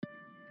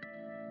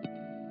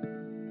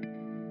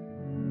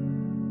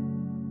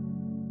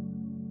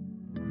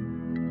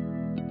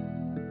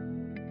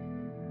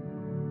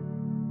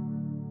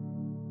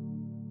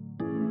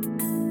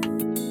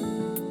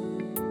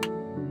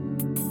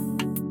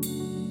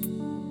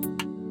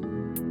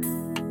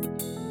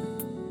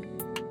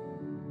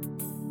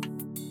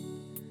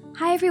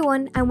Hi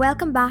everyone, and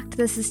welcome back to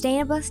the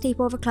Sustainable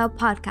Sleepover Club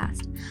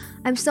podcast.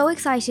 I'm so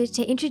excited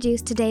to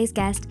introduce today's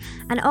guest,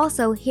 and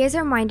also here's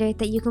a reminder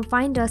that you can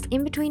find us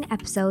in between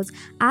episodes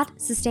at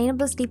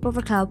Sustainable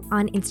Sleepover Club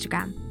on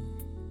Instagram.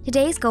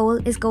 Today's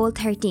goal is Goal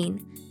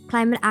 13,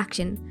 Climate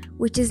Action,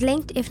 which is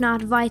linked if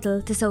not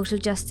vital to social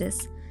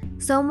justice.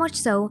 So much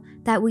so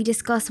that we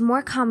discuss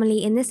more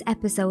commonly in this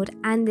episode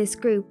and this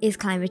group is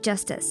climate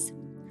justice.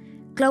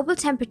 Global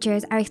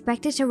temperatures are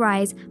expected to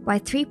rise by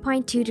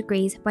 3.2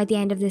 degrees by the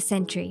end of this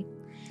century.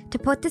 To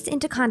put this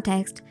into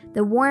context,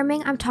 the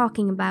warming I'm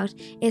talking about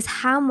is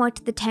how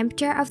much the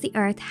temperature of the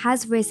Earth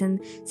has risen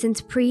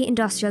since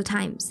pre-industrial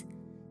times.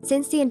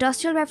 Since the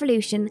Industrial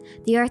Revolution,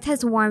 the Earth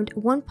has warmed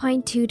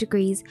 1.2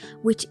 degrees,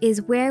 which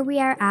is where we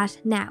are at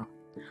now.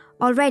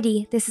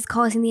 Already, this is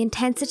causing the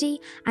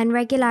intensity and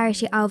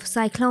regularity of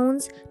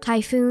cyclones,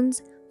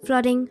 typhoons,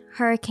 flooding,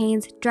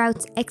 hurricanes,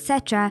 droughts,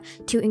 etc.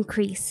 to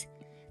increase.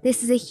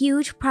 This is a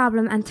huge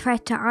problem and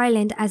threat to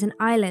Ireland as an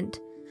island.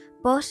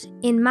 But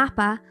in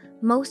MAPA,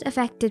 most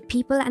affected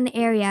people and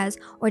areas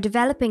or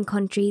developing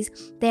countries,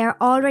 they are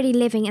already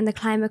living in the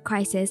climate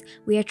crisis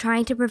we are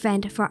trying to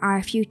prevent for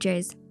our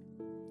futures.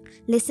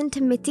 Listen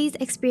to Mitzi's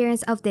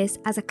experience of this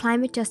as a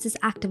climate justice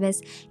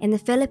activist in the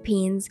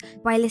Philippines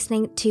by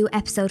listening to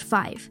episode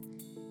 5.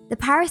 The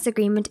Paris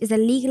Agreement is a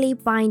legally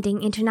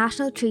binding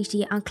international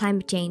treaty on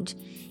climate change.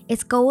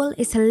 Its goal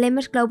is to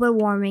limit global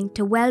warming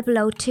to well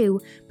below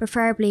 2,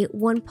 preferably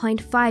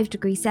 1.5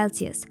 degrees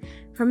Celsius.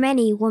 For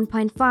many,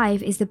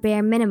 1.5 is the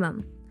bare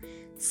minimum.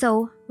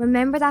 So,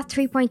 remember that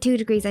 3.2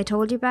 degrees I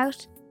told you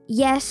about?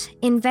 Yet,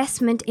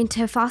 investment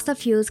into fossil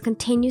fuels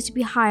continues to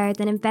be higher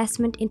than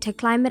investment into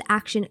climate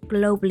action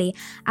globally,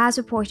 as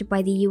reported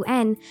by the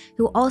UN,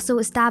 who also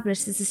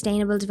established the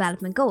Sustainable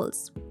Development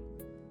Goals.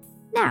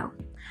 Now,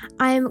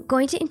 I'm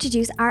going to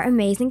introduce our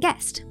amazing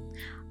guest.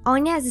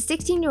 Áine is a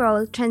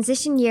 16-year-old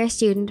transition year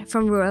student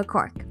from rural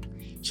Cork.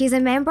 She is a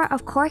member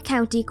of Cork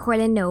County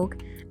Corlin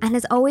Nogue and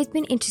has always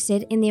been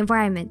interested in the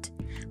environment.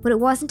 But it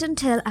wasn't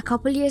until a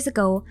couple years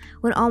ago,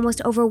 when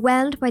almost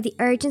overwhelmed by the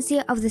urgency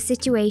of the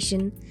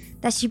situation,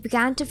 that she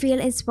began to feel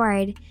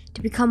inspired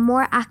to become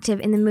more active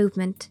in the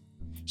movement.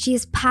 She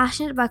is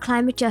passionate about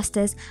climate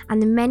justice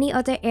and the many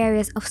other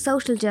areas of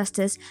social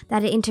justice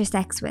that it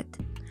intersects with.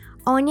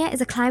 Áine is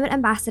a climate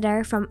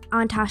ambassador from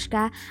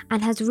Antarctica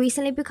and has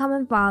recently become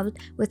involved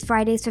with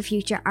Fridays for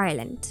Future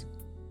Ireland.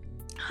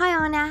 Hi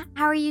Áine,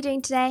 how are you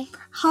doing today?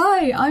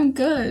 Hi, I'm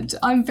good.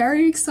 I'm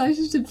very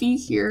excited to be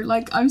here.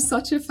 I'm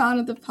such a fan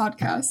of the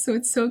podcast, so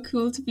it's so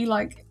cool to be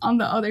on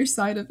the other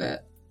side of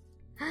it.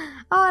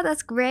 Oh,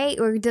 that's great.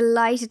 We're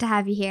delighted to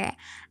have you here.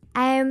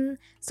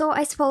 So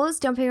I suppose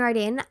jumping right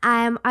in,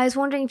 I was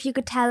wondering if you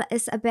could tell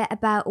us a bit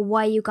about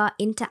why you got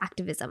into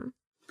activism.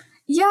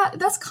 Yeah,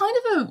 that's kind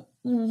of a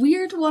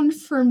weird one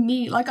for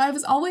me. I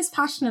was always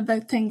passionate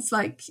about things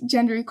like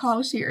gender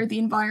equality or the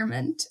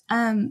environment,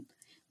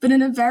 but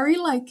in a very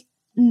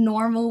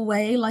normal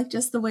way,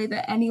 just the way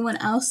that anyone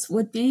else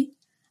would be.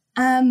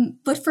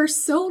 But for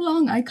so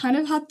long, I kind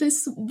of had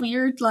this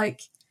weird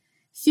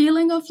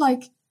feeling of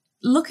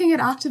looking at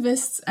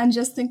activists and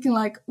just thinking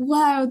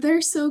wow,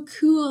 they're so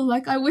cool.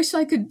 I wish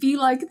I could be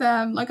like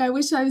them. I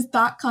wish I was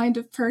that kind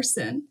of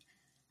person.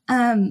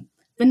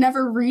 But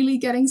never really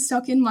getting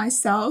stuck in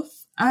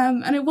myself.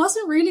 And it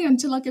wasn't really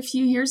until a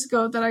few years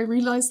ago that I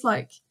realized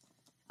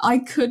I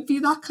could be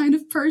that kind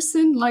of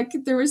person.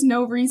 There was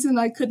no reason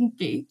I couldn't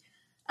be.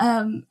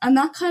 And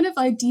that kind of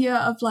idea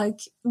of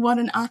what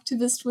an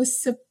activist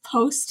was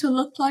supposed to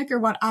look like, or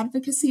what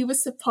advocacy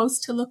was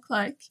supposed to look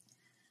like,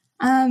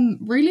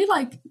 really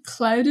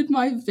clouded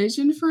my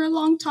vision for a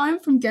long time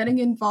from getting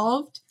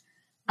involved,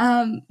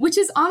 which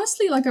is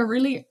honestly a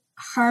really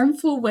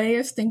harmful way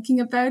of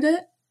thinking about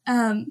it.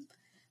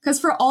 Because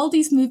for all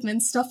these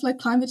movements, stuff like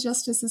climate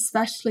justice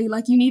especially,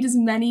 you need as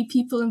many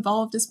people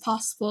involved as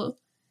possible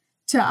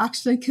to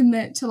actually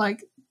commit to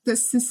the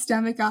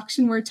systemic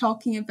action we're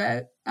talking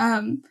about.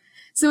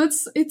 So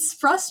it's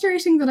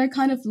frustrating that I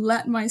kind of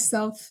let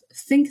myself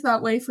think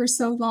that way for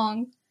so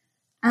long.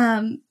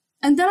 And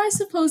then I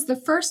suppose the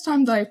first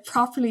time that I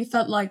properly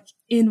felt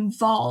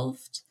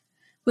involved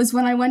was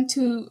when I went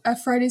to a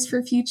Fridays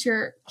for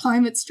Future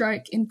climate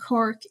strike in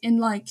Cork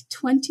in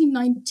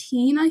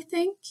 2019, I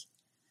think.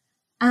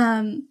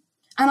 And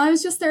I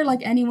was just there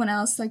like anyone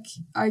else.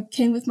 I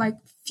came with my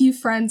few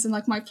friends and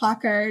my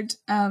placard.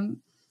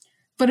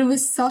 But it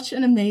was such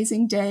an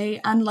amazing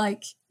day, and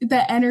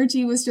the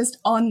energy was just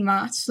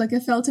unmatched.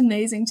 It felt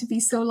amazing to be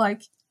so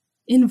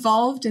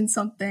involved in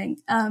something.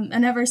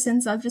 And ever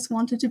since, I've just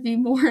wanted to be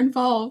more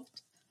involved.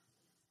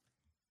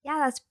 Yeah,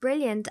 that's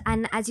brilliant.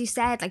 And as you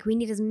said, we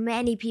need as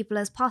many people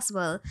as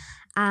possible.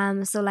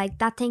 So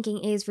that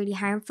thinking is really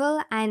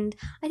harmful. And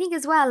I think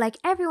as well,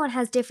 everyone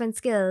has different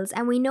skills,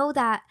 and we know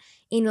that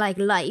in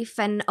life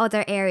and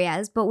other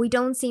areas, but we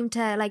don't seem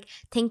to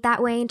think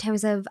that way in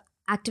terms of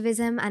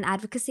activism and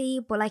advocacy.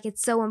 But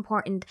it's so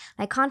important,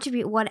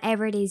 contribute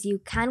whatever it is you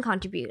can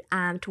contribute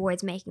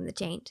towards making the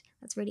change.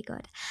 That's really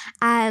good.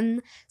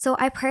 So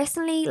I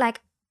personally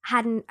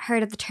hadn't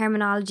heard of the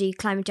terminology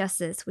climate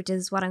justice, which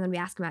is what I'm going to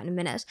be asking about in a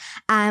minute,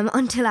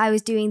 until I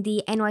was doing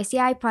the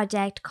NYCI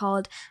project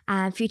called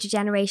Future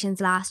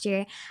Generations last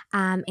year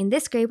in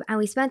this group. And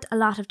we spent a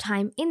lot of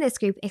time in this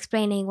group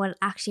explaining what it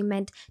actually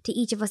meant to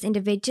each of us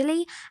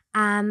individually.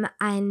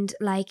 And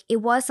like it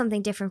was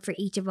something different for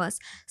each of us.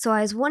 So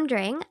I was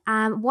wondering,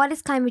 what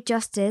is climate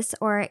justice,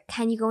 or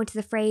can you go into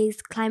the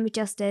phrase climate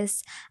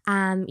justice,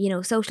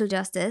 social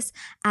justice,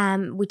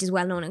 which is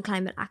well known in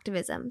climate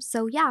activism.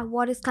 So yeah,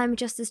 what is climate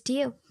justice to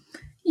you?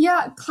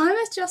 Yeah,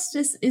 climate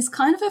justice is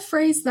kind of a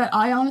phrase that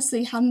I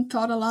honestly hadn't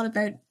thought a lot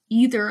about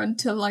either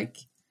until like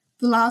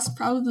the last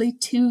probably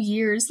 2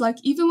 years. Like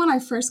even when I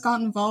first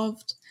got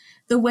involved,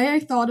 the way I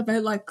thought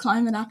about like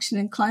climate action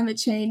and climate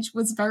change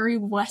was very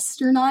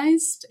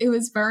westernized. It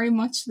was very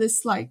much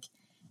this like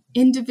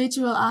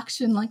individual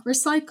action, like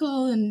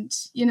recycle and,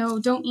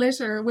 don't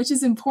litter, which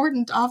is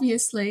important,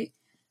 obviously.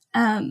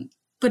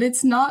 But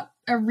it's not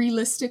a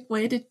realistic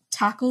way to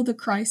tackle the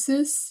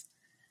crisis.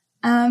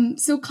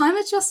 So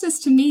climate justice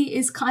to me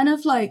is kind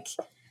of like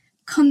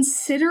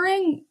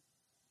considering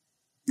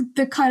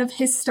the kind of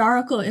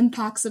historical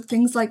impacts of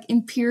things like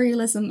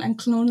imperialism and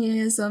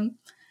colonialism,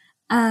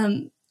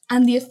 and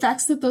the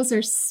effects that those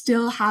are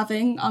still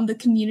having on the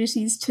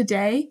communities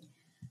today,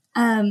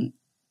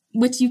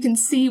 which you can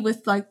see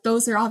with like,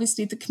 those are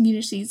obviously the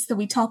communities that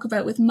we talk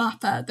about with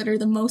MAPA that are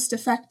the most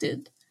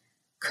affected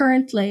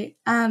currently.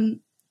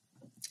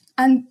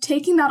 And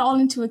taking that all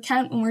into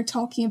account when we're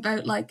talking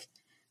about like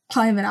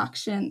climate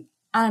action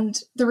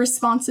and the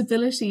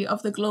responsibility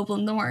of the global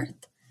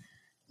north.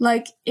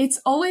 Like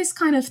it's always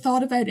kind of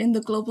thought about in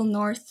the global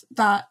north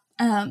that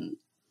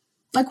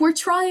like we're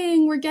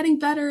trying, we're getting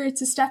better,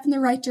 it's a step in the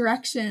right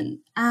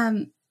direction.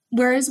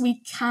 Whereas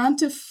we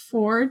can't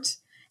afford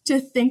to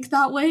think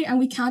that way, and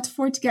we can't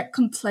afford to get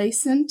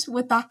complacent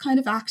with that kind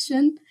of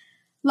action.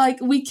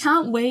 Like we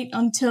can't wait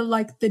until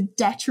like the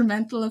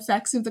detrimental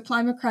effects of the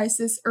climate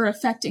crisis are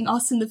affecting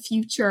us in the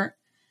future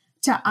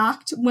to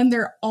act when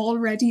they're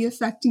already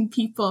affecting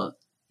people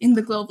in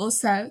the global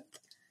south.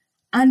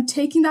 And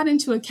taking that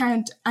into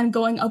account and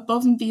going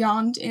above and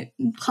beyond in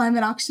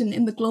climate action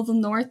in the global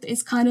north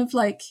is kind of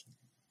like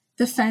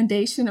the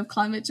foundation of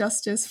climate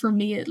justice for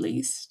me, at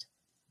least.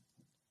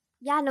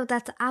 Yeah, no,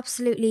 that's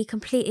absolutely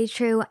completely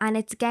true. And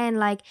it's again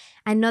like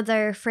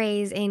another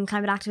phrase in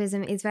climate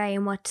activism is very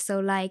much so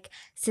like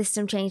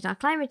system change, not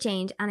climate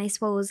change. And I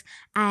suppose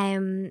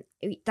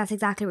that's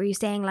exactly what you're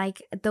saying.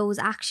 Like those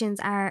actions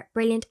are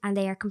brilliant and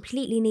they are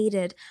completely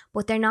needed,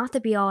 but they're not the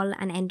be all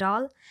and end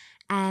all.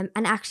 And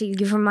actually,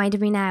 you've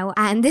reminded me now.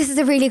 And this is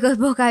a really good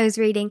book I was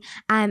reading.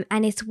 And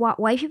it's What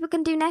White People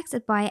Can Do Next.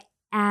 It's by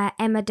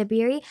Emma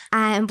Dabiri.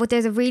 But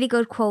there's a really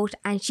good quote,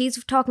 and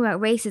she's talking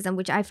about racism,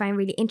 which I find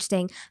really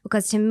interesting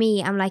because to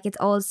me, I'm like, it's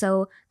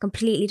also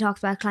completely talks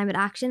about climate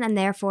action and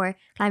therefore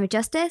climate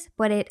justice.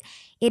 But it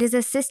is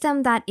a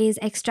system that is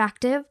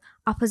extractive,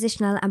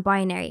 oppositional and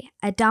binary,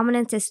 a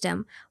dominant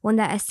system, one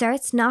that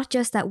asserts not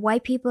just that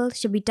white people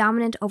should be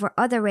dominant over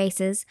other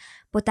races,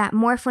 but that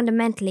more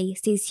fundamentally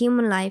sees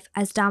human life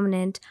as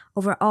dominant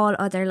over all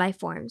other life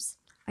forms.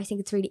 I think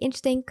it's really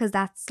interesting because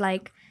that's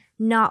like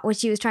not what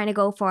she was trying to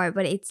go for,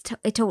 but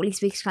it totally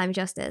speaks to climate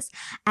justice.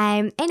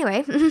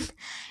 Anyway,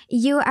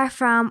 you are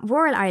from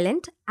rural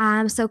Ireland.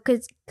 So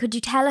could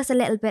you tell us a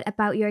little bit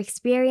about your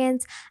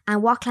experience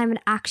and what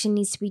climate action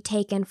needs to be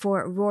taken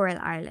for rural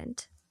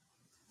Ireland?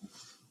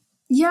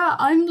 Yeah,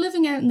 I'm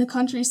living out in the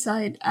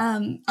countryside,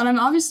 and I'm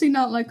obviously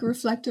not like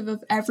reflective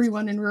of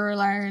everyone in rural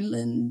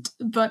Ireland,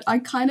 but I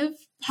kind of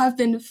have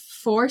been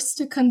forced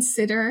to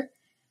consider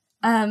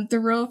the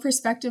rural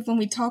perspective when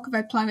we talk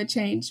about climate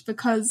change,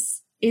 because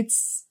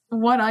it's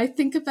what I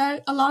think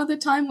about a lot of the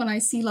time when I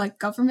see like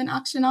government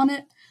action on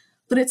it,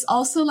 but it's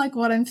also like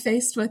what I'm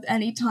faced with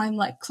anytime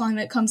like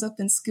climate comes up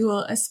in school,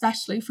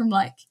 especially from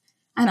like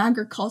an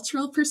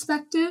agricultural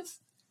perspective.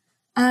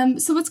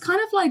 So it's kind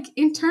of like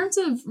in terms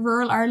of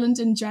rural Ireland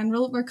in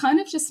general, we're kind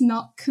of just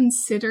not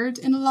considered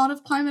in a lot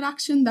of climate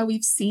action that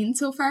we've seen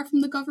so far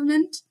from the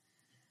government.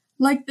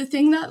 Like the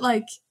thing that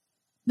like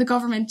the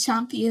government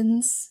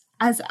champions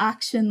as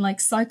action,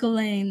 like cycle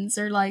lanes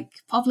or like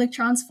public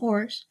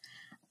transport,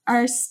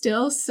 are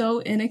still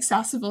so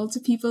inaccessible to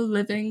people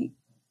living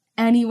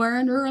anywhere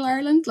in rural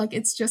Ireland. Like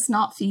it's just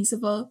not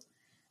feasible.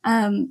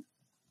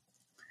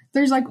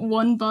 There's like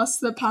one bus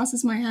that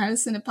passes my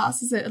house and it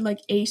passes it at like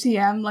 8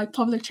 a.m. Like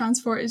public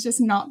transport is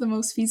just not the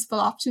most feasible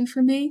option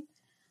for me.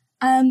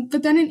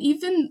 But then an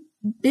even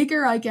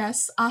bigger, I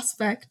guess,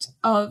 aspect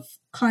of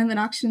climate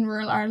action in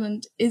rural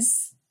Ireland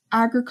is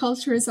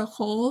agriculture as a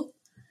whole.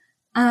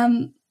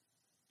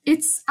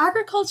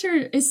 Agriculture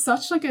is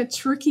such like a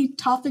tricky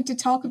topic to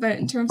talk about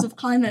in terms of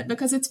climate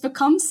because it's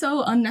become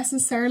so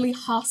unnecessarily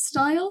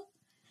hostile.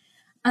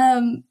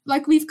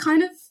 Like we've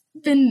kind of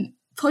been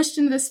pushed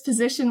into this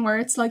position where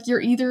it's like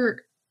you're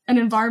either an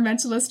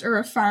environmentalist or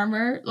a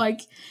farmer.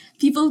 Like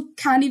people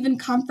can't even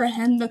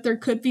comprehend that there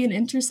could be an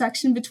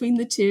intersection between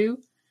the two.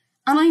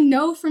 And I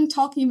know from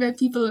talking with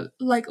people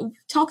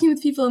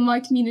in my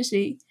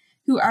community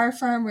who are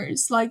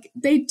farmers, like,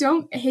 they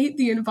don't hate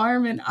the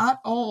environment at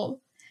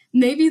all.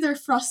 Maybe they're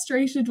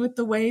frustrated with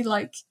the way,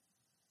 like,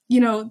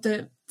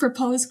 the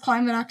proposed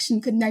climate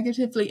action could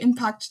negatively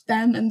impact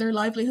them and their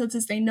livelihoods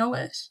as they know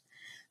it.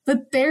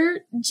 But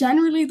they're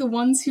generally the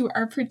ones who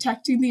are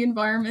protecting the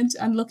environment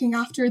and looking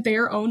after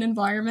their own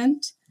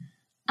environment.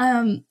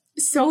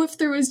 So if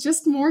there was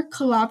just more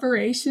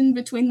collaboration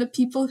between the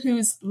people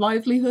whose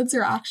livelihoods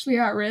are actually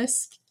at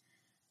risk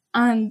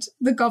and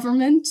the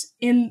government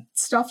in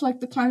stuff like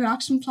the climate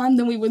action plan,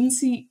 then we wouldn't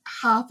see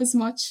half as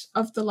much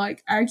of the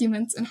like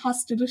arguments and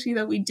hostility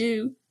that we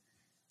do.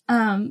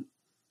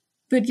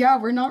 But yeah,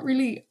 we're not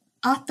really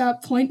at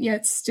that point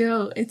yet.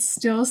 Still, it's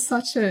still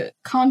such a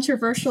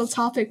controversial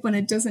topic when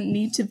it doesn't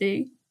need to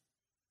be.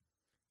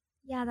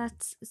 Yeah,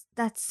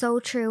 that's so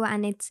true,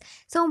 and it's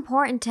so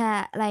important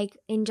to, like,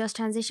 in Just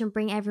Transition,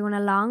 bring everyone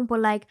along, but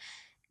like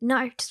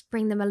not just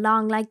bring them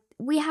along. Like,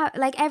 we have,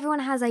 like,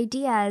 everyone has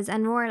ideas,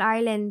 and Rural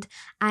Ireland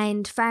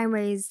and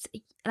farmers,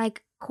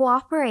 like,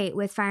 cooperate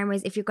with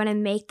farmers if you're going to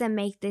make them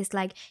make this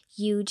like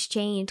huge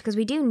change, because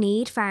we do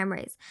need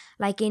farmers.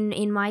 Like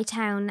in my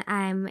town,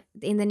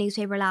 in the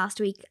newspaper last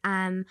week,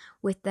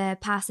 with the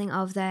passing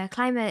of the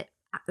climate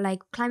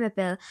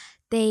bill,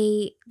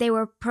 they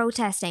were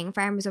protesting,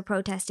 farmers were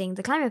protesting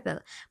the climate bill,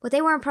 but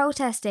they weren't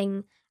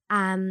protesting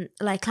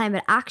like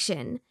climate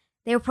action.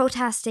 They were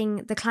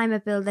protesting the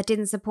climate bill that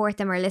didn't support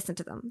them or listen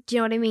to them. Do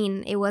you know what I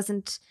mean? It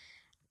wasn't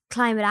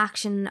climate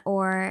action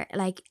or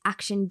like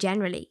action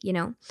generally,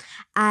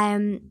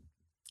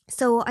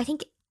 So I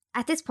think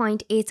at this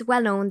point it's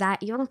well known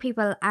that young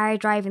people are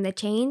driving the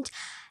change,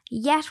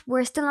 yet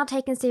we're still not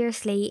taken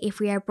seriously if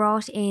we are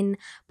brought in,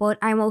 but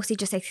are mostly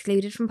just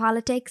excluded from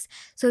politics.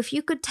 So if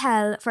you could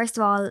tell, first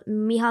of all,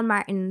 Micheál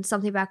Martin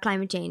something about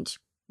climate change,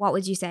 what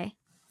would you say?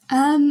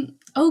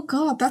 Oh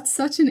God, that's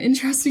such an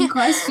interesting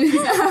question.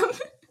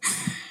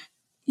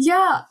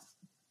 Yeah,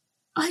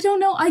 I don't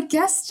know. I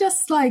guess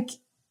just like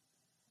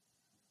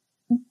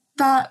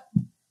that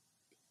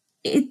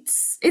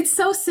it's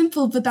so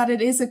simple, but that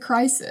it is a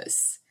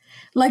crisis.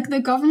 Like,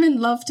 the government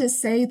love to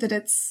say that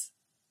it's,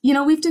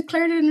 we've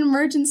declared it an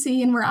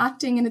emergency and we're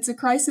acting and it's a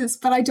crisis,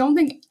 but I don't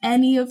think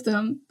any of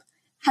them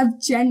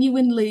have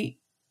genuinely,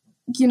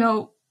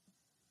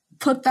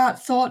 put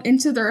that thought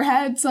into their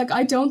heads. Like,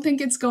 I don't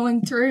think it's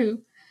going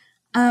through,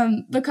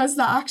 because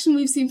the action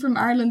we've seen from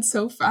Ireland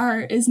so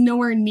far is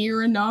nowhere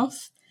near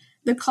enough.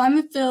 The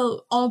climate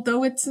bill,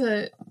 although it's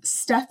a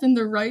step in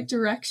the right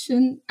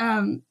direction,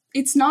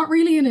 it's not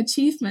really an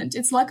achievement.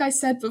 It's like I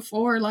said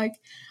before, like,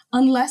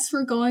 unless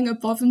we're going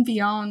above and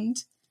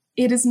beyond,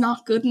 it is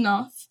not good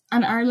enough.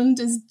 And Ireland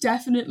is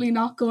definitely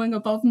not going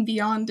above and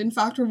beyond. In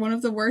fact, we're one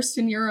of the worst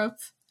in Europe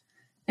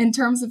in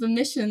terms of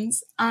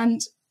emissions.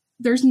 And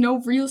there's no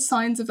real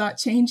signs of that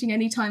changing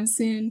anytime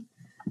soon.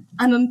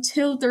 And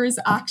until there is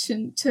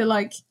action to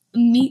like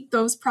meet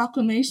those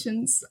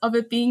proclamations of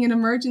it being an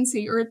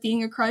emergency or it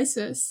being a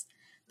crisis,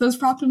 those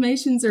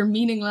proclamations are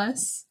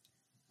meaningless.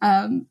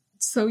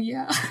 So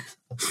yeah.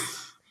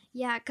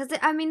 Yeah, because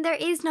I mean, there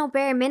is no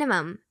bare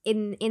minimum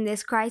in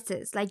this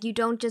crisis. Like, you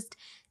don't just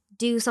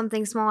do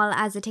something small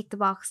as a tick the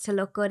box to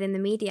look good in the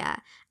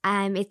media.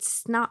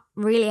 It's not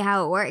really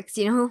how it works,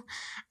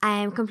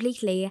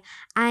 completely.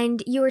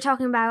 And you were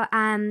talking about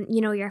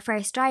your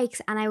first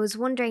strikes, and I was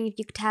wondering if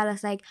you could tell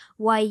us like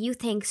why you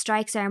think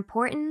strikes are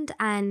important,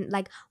 and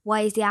like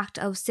why is the act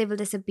of civil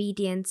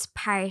disobedience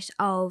part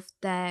of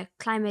the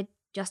climate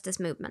justice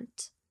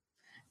movement?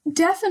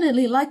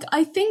 Definitely. Like,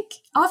 I think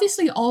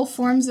obviously all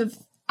forms of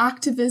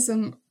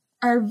activism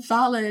are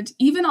valid,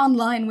 even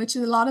online, which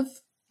is a lot of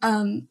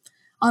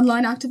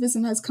online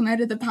activism has come out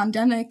of the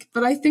pandemic.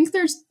 But I think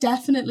there's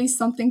definitely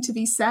something to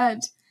be said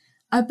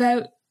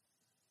about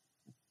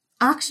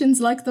actions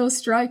like those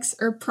strikes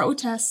or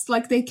protests.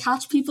 Like, they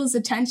catch people's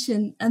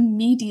attention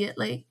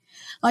immediately.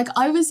 Like,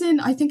 I was in,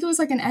 I think it was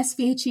like an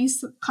SVHE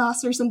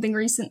class or something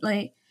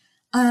recently,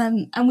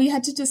 and we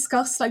had to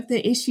discuss like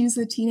the issues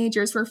that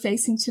teenagers were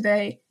facing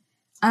today.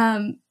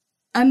 And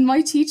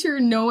my teacher,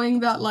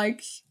 knowing that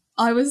like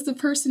I was the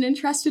person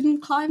interested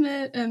in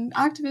climate and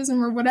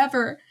activism or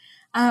whatever,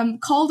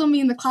 called on me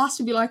in the class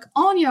to be like,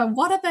 Anya,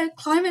 what about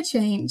climate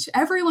change?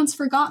 Everyone's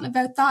forgotten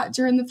about that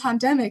during the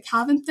pandemic,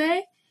 haven't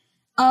they?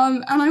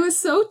 And I was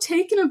so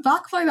taken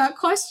aback by that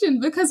question,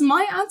 because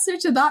my answer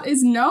to that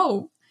is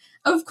no.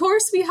 Of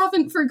course we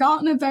haven't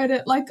forgotten about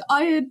it. Like,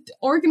 I had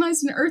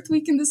organized an Earth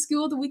Week in the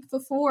school the week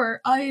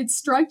before. I had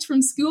striked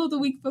from school the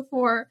week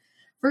before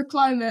for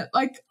climate.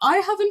 Like, I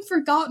haven't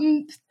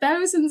forgotten.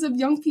 Thousands of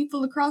young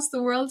people across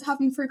the world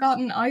haven't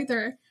forgotten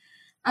either.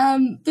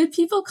 But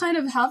people kind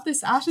of have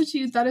this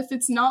attitude that if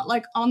it's not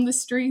like on the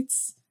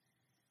streets,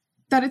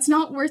 that it's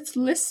not worth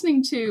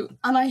listening to.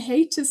 And I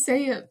hate to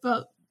say it,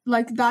 but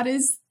like, that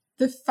is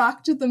the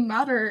fact of the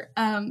matter.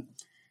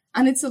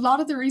 And it's a lot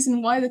of the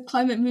reason why the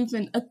climate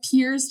movement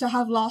appears to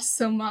have lost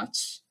so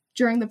much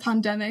during the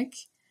pandemic.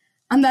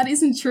 And that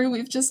isn't true.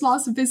 We've just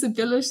lost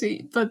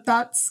visibility, but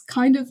that's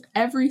kind of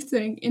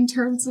everything in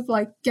terms of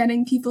like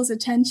getting people's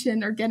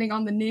attention or getting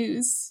on the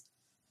news.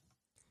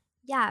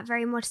 Yeah,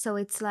 very much so.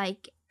 It's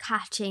like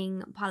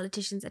catching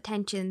politicians'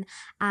 attention.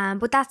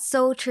 But that's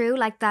so true,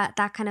 like that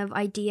kind of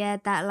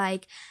idea that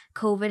like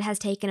COVID has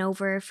taken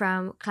over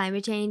from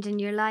climate change,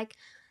 and you're like,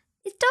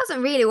 it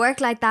doesn't really work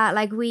like that.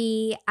 Like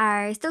we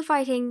are still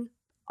fighting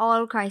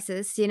all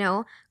crises.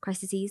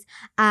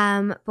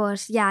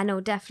 But yeah,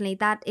 no, definitely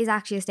that is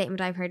actually a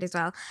statement I've heard as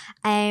well.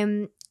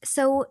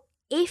 So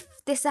if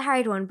this is a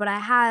hard one, but I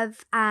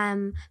have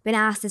been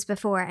asked this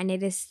before, and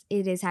it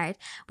is hard,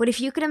 but if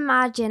you could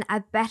imagine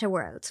a better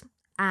world,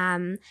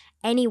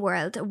 any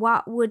world,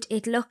 what would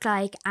it look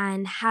like,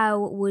 and how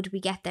would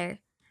we get there?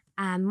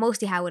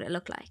 Mostly, how would it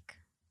look like?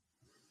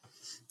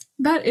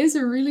 That is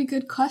a really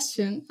good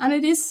question, and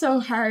it is so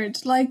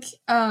hard. Like,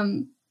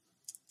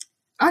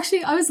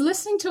 actually, I was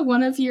listening to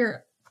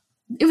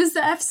it was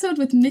the episode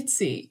with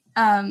Mitzi,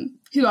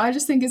 who I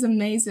just think is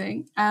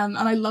amazing, and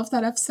I love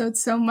that episode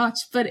so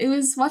much. But it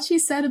was what she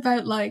said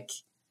about like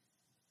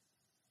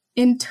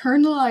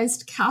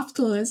internalized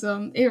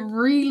capitalism. It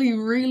really,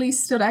 really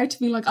stood out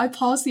to me. Like, I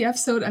paused the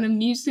episode and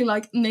immediately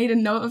like made a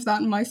note of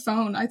that in my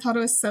phone. I thought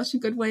it was such a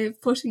good way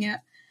of putting it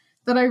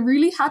that I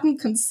really hadn't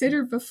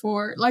considered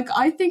before. Like,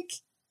 I think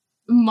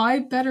my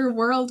better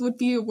world would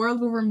be a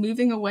world where we're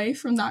moving away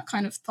from that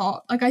kind of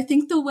thought. Like, I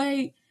think the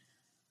way,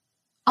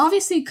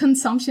 obviously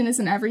consumption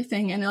isn't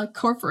everything, and like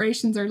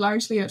corporations are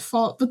largely at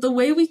fault, but the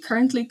way we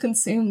currently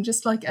consume,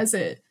 just like as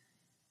a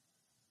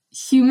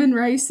human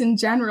race in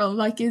general,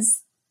 like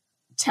is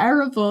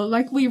terrible.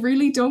 Like, we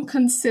really don't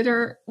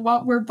consider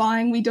what we're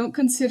buying. We don't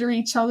consider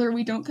each other.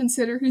 We don't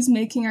consider who's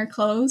making our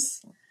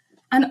clothes.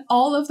 And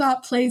all of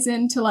that plays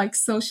into like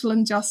social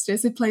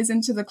injustice. It plays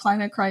into the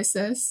climate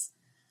crisis.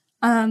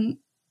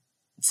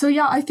 So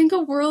yeah, I think a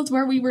world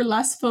where we were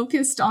less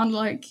focused on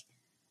like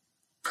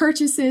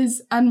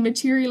purchases and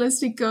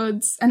materialistic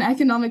goods and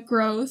economic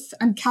growth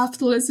and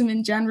capitalism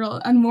in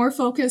general, and more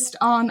focused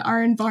on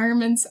our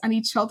environments and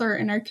each other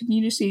in our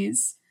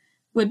communities,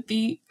 would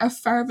be a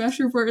far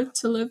better world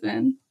to live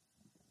in.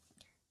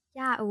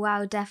 Yeah,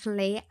 wow,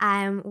 definitely.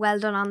 Well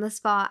done on the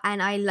spot,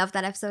 and I love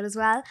that episode as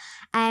well.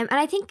 And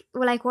I think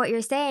like what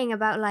you're saying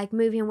about like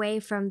moving away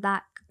from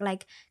that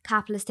like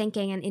capitalist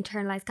thinking and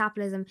internalized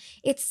capitalism,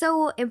 it's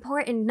so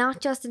important, not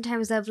just in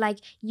terms of like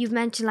you've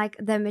mentioned like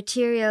the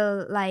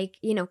material, like,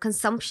 you know,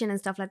 consumption and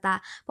stuff like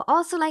that, but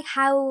also like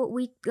how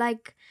we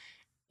like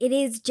it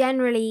is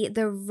generally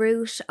the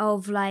root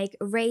of like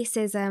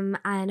racism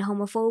and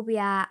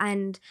homophobia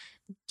and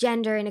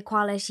gender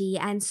inequality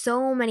and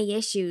so many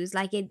issues.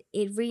 Like it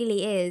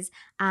really is.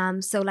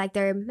 So like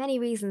there are many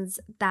reasons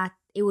that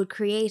it would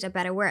create a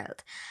better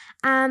world.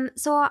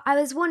 So I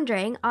was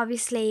wondering,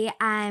 obviously,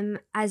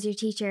 as your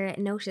teacher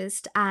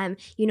noticed,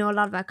 you know a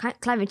lot about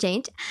climate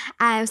change.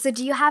 So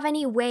do you have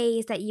any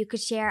ways that you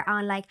could share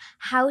on like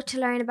how to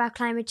learn about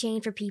climate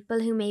change for people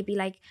who maybe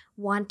like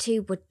want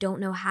to but don't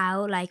know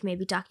how, like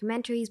maybe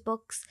documentaries,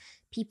 books,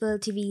 people,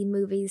 TV,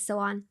 movies, so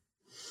on?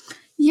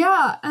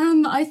 Yeah,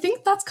 I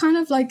think that's kind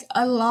of like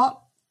a lot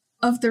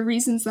of the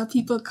reasons that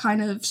people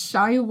kind of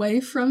shy away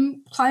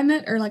from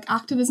climate or like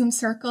activism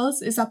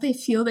circles, is that they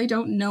feel they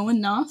don't know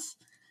enough.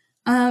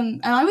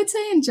 And I would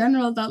say in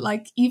general that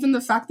like even the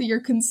fact that you're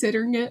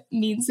considering it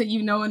means that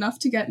you know enough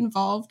to get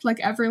involved. Like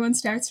everyone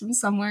starts from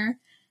somewhere.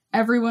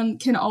 Everyone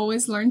can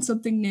always learn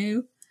something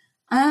new.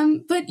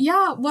 But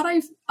yeah,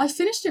 I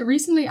finished it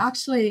recently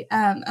actually,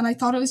 and I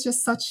thought it was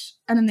just such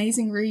an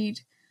amazing read,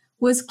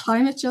 was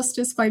Climate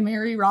Justice by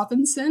Mary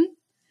Robinson.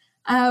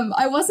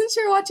 I wasn't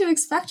sure what to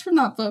expect from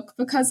that book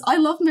because I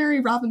love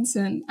Mary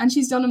Robinson and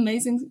she's done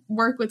amazing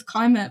work with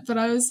climate, but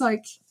I was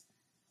like,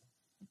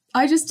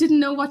 I just didn't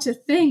know what to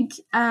think.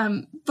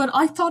 But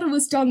I thought it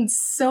was done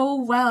so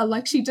well.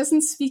 Like, she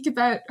doesn't speak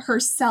about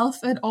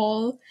herself at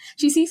all.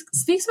 She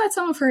speaks about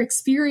some of her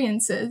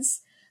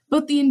experiences,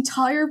 but the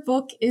entire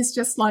book is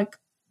just like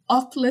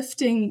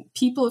uplifting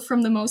people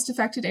from the most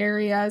affected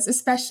areas,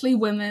 especially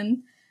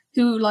women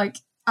who, like,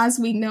 as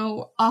we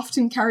know,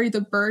 often carry the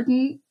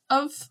burden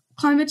of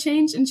climate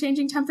change and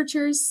changing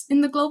temperatures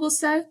in the global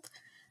south,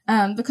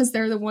 because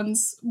they're the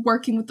ones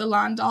working with the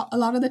land a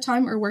lot of the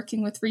time, or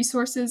working with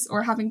resources,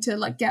 or having to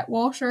like get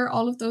water.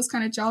 All of those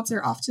kind of jobs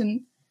are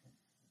often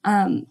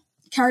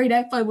carried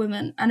out by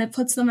women, and it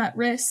puts them at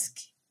risk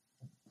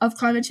of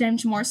climate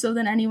change more so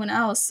than anyone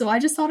else. So I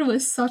just thought it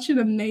was such an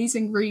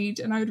amazing read,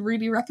 and I would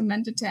really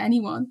recommend it to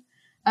anyone.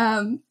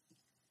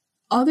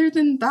 Other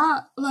than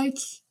that, like,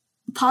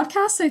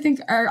 podcasts, I think,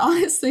 are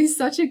honestly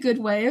such a good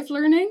way of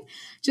learning,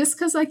 just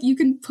because like you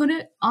can put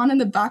it on in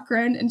the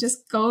background and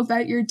just go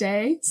about your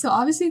day. So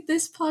obviously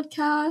this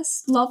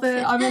podcast, love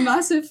it. I'm a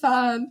massive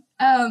fan.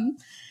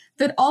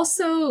 But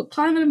also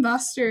Climate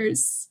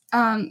Ambassadors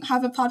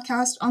have a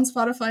podcast on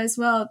Spotify as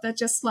well that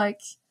just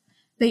like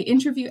they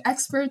interview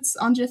experts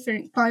on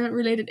different climate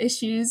related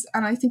issues.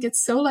 And I think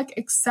it's so like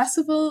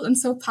accessible and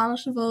so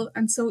palatable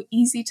and so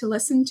easy to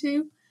listen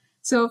to.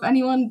 So if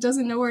anyone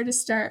doesn't know where to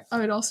start, I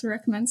would also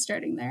recommend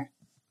starting there.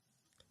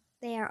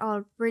 They are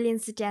all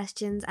brilliant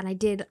suggestions, and I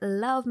did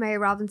love Mary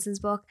Robinson's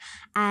book.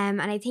 And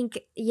I think,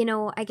 you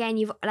know, again,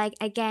 you've like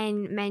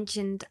again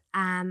mentioned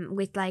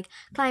with like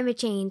climate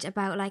change,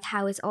 about like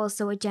how it's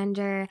also a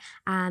gender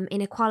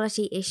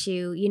inequality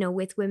issue, you know,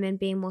 with women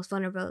being most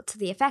vulnerable to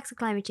the effects of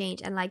climate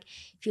change. And like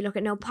if you look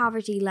at no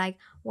poverty, like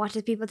what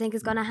do people think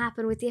is going to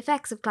happen with the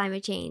effects of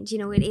climate change? You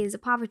know, it is a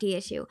poverty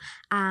issue.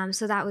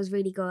 So that was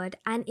really good.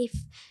 And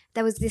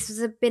this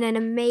was been an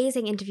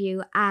amazing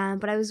interview,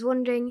 but I was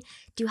wondering,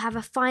 do you have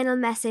a final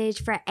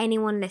message for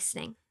anyone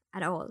listening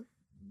at all?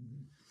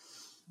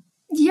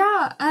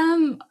 Yeah,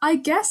 I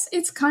guess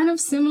it's kind of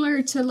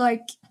similar to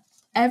like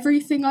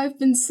everything I've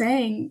been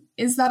saying,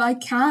 is that I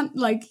can't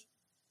like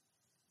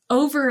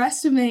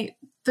overestimate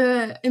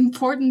the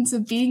importance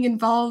of being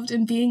involved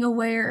and being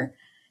aware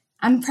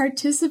and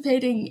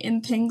participating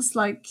in things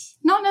like,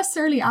 not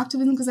necessarily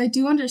activism, because I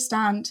do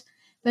understand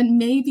that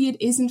maybe it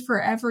isn't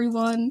for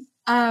everyone.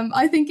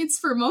 I think it's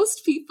for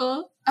most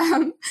people.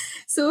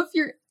 So if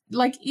you're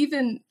like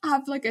even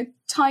have like a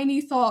tiny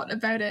thought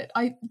about it,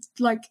 I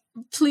like,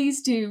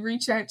 please do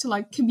reach out to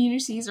like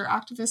communities or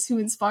activists who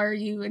inspire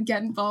you and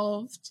get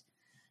involved.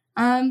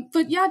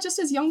 But yeah, just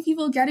as young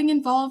people, getting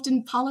involved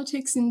in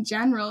politics in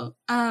general.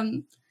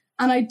 And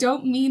I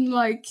don't mean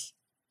like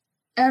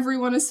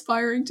everyone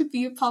aspiring to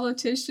be a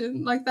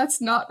politician. Like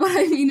that's not what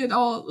I mean at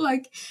all.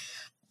 Like,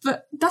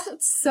 but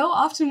that's so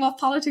often what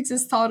politics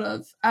is thought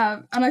of.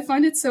 And I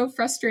find it so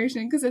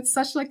frustrating because it's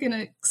such like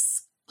an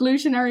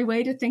exclusionary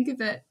way to think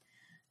of it.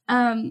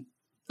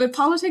 But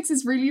politics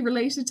is really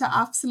related to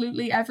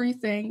absolutely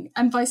everything.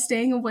 And by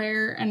staying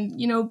aware and,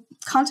 you know,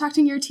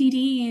 contacting your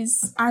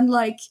TDs and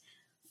like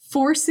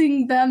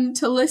forcing them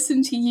to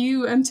listen to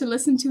you and to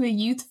listen to a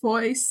youth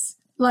voice,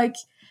 like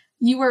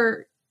you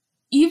are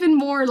even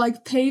more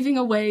like paving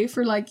a way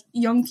for like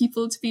young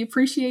people to be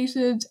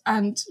appreciated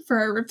and for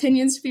our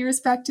opinions to be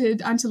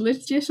respected and to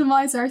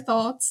legitimize our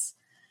thoughts.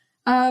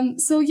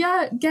 So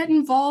yeah, get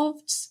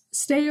involved,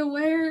 stay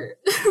aware.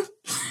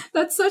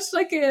 That's such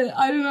like a,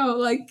 I don't know,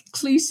 like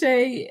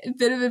cliche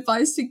bit of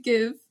advice to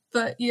give,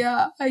 but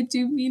yeah, I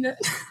do mean it.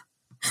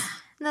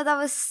 No, that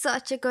was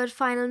such a good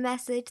final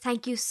message.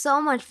 Thank you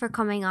so much for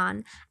coming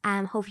on.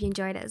 Hope you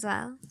enjoyed it as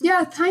well.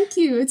 Yeah, thank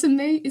you. It's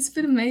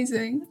been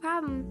amazing. No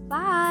problem.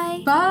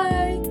 Bye.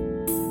 Bye.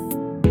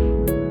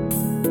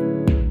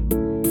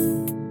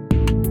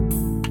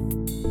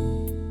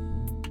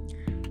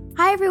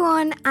 Hi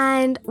everyone,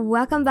 and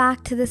welcome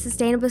back to the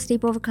Sustainable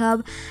Sleepover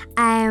Club.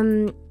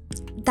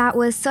 That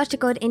was such a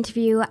good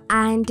interview,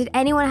 and did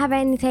anyone have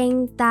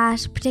anything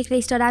that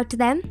particularly stood out to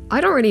them? I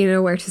don't really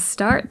know where to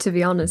start, to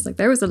be honest. Like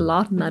there was a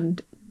lot in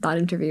that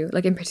interview,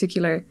 like in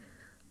particular,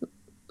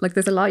 like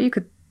there's a lot you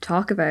could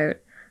talk about.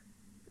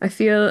 I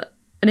feel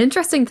an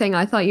interesting thing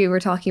I thought you were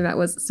talking about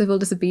was civil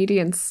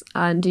disobedience,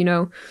 and you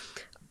know,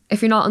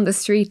 if you're not on the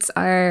streets,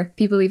 are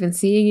people even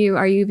seeing you?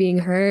 Are you being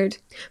heard?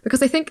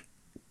 Because I think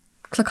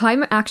the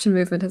climate action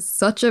movement has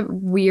such a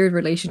weird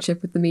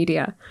relationship with the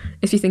media,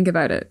 if you think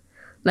about it.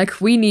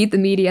 Like, we need the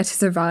media to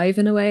survive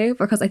in a way,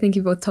 because I think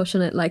you both touched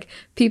on it. Like,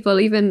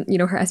 people, even, you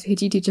know, her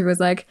SPHE teacher was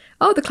like,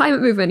 oh, the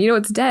climate movement, you know,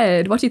 it's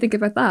dead. What do you think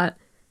about that?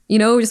 You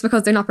know, just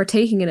because they're not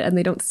partaking in it and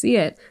they don't see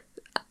it.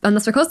 And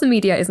that's because the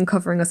media isn't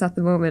covering us at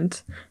the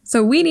moment.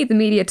 So we need the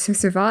media to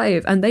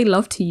survive, and they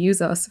love to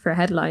use us for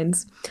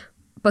headlines.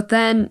 But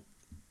then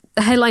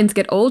the headlines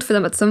get old for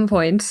them at some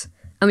point,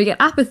 and we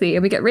get apathy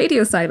and we get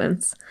radio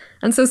silence.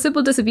 And so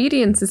civil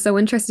disobedience is so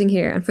interesting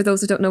here. And for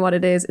those who don't know what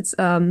it is, it's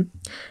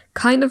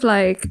kind of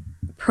like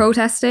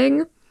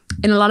protesting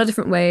in a lot of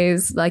different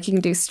ways. Like you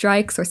can do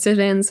strikes or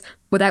sit-ins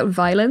without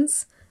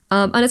violence.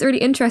 And it's really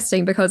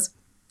interesting because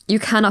you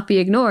cannot be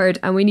ignored,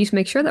 and we need to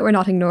make sure that we're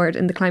not ignored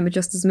in the climate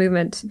justice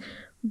movement.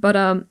 But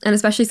and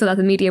especially so that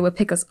the media will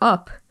pick us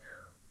up.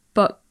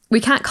 But we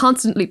can't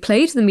constantly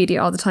play to the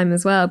media all the time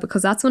as well,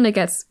 because that's when it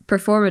gets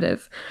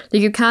performative.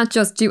 Like you can't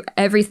just do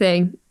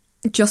everything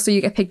just so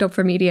you get picked up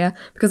for media,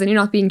 because then you're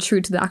not being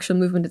true to the actual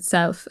movement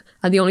itself.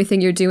 And the only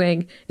thing you're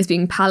doing is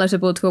being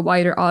palatable to a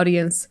wider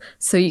audience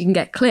so you can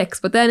get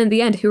clicks. But then in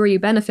the end, who are you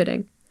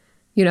benefiting?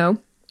 You know,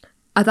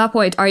 at that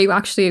point, are you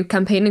actually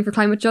campaigning for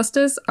climate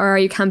justice, or are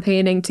you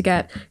campaigning to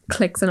get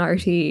clicks on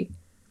RT?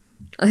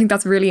 I think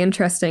that's really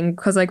interesting,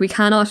 because like we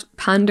cannot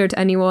pander to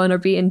anyone or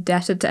be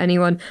indebted to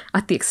anyone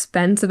at the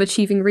expense of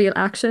achieving real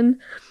action.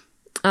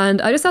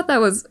 And I just thought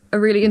that was a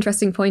really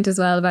interesting point as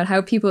well, about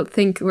how people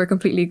think we're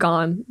completely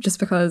gone just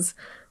because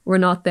we're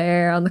not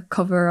there on the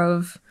cover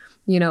of,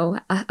 you know,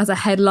 as a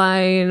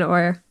headline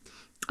or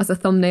as a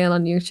thumbnail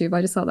on YouTube.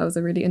 I just thought that was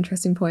a really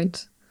interesting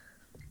point.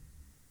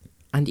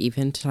 And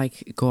even to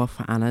like go off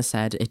what Anna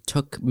said, it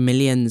took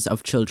millions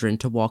of children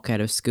to walk out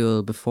of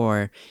school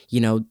before,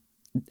 you know,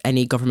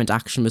 any government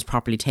action was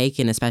properly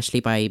taken, especially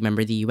by,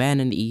 remember, the UN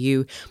and the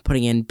EU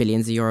putting in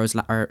billions of euros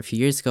a few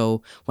years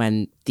ago,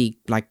 when the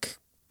like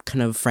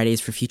kind of Fridays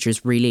for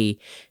Futures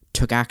really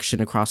took action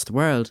across the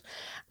world.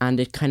 And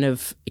it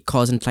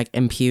caused to like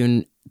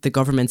impugn the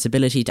government's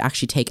ability to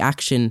actually take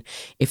action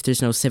if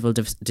there's no civil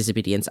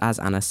disobedience. As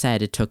Anna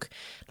said, it took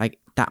like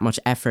that much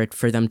effort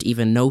for them to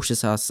even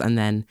notice us, and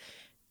then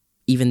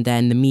even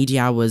then the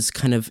media was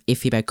kind of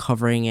iffy about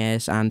covering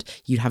it, and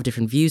you'd have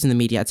different views in the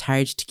media. It's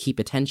hard to keep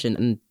attention,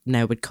 and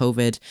now with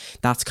COVID,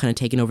 that's kind of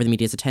taken over the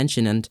media's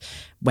attention. And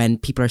when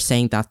people are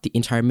saying that the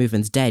entire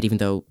movement's dead, even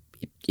though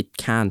it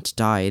can't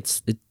die,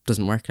 it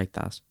doesn't work like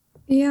that.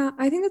 Yeah,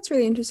 I think that's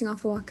really interesting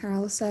off of what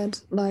Carol said.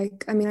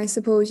 Like, I mean, I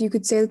suppose you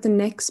could say that the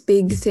next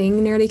big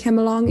thing nearly came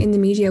along in the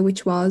media,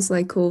 which was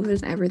like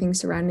COVID and everything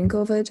surrounding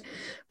COVID.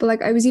 But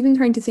like, I was even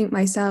trying to think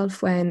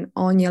myself when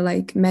Áine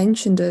like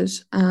mentioned it,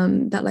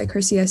 that like her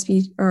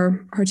CSP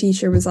or her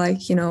teacher was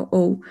like, you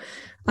know,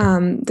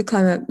 the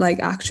climate like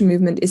action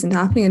movement isn't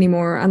happening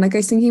anymore. And like, I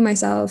was thinking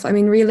myself, I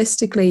mean,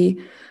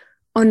 realistically,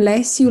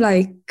 unless you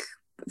like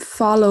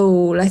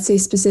follow, let's say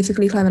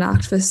specifically climate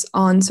activists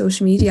on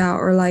social media,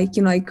 or like,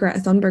 you know, like Greta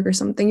Thunberg or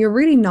something, you're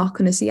really not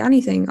going to see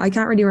anything. I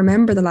can't really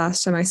remember the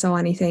last time I saw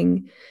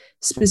anything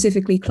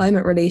specifically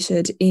climate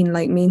related in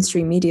like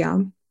mainstream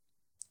media.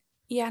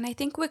 Yeah, and I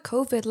think with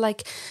COVID,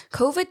 like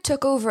COVID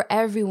took over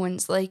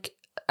everyone's like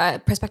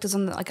perspectives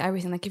on like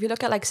everything. Like if you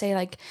look at like say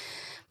like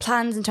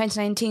plans in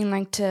 2019,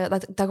 like to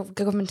like the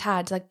government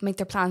had to like make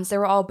their plans, they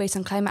were all based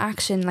on climate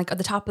action. Like at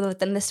the top of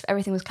the list,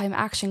 everything was climate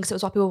action because it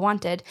was what people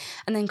wanted.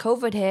 And then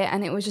COVID hit,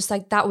 and it was just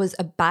like that was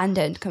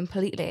abandoned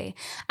completely.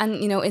 And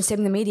you know, instead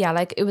in the media,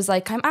 like it was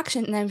like climate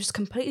action, and then it was just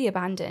completely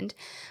abandoned.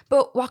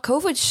 But what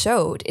COVID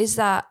showed is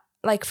that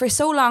like for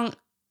so long,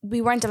 we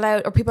weren't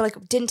allowed, or people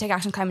like didn't take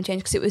action on climate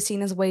change because it was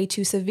seen as way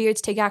too severe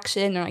to take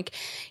action, or like,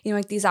 you know,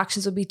 like these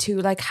actions would be too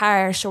like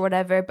harsh or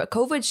whatever. But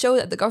COVID showed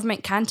that the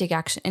government can take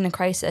action in a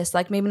crisis,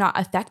 like maybe not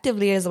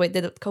effectively as the way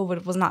that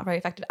COVID was not very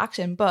effective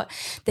action, but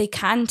they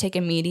can take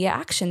immediate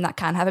action that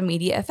can have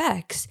immediate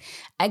effects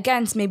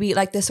against maybe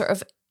like the sort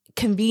of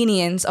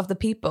convenience of the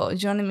people. Do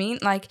you know what I mean?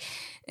 Like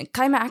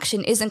climate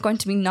action isn't going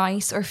to be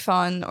nice or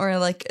fun or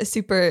like a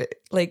super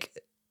like,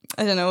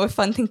 I don't know, a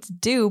fun thing to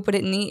do, but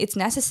it's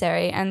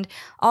necessary. And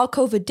all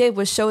COVID did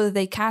was show that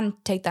they can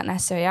take that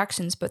necessary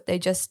actions, but they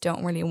just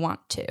don't really want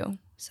to.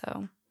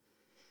 So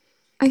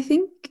I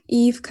think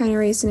Eve kind of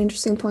raised an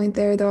interesting point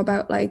there though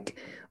about like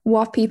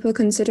what people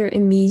consider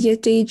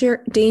immediate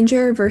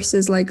danger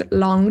versus like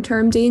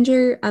long-term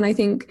danger. And I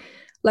think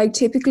like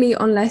typically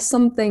unless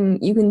something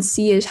you can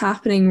see it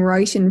happening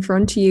right in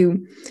front of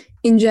you,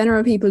 in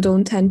general, people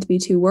don't tend to be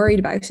too worried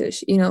about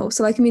it, you know?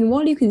 So like, I mean,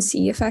 while you can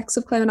see effects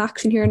of climate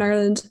action here in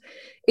Ireland,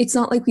 it's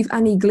not like we've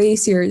any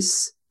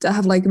glaciers that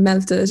have like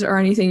melted or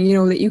anything, you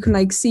know, that you can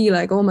like see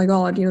like, oh my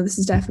God, you know, this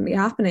is definitely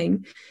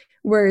happening.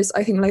 Whereas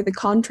I think like the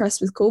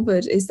contrast with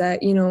COVID is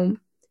that, you know,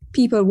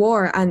 people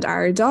were and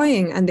are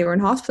dying, and they were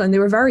in hospital and they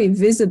were very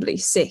visibly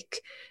sick,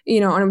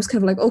 you know, and it was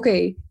kind of like,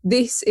 okay,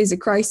 this is a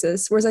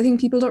crisis. Whereas I think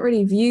people don't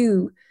really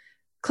view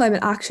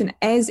climate action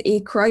as a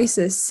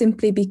crisis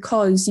simply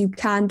because you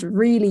can't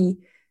really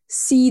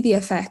see the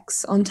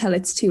effects until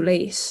it's too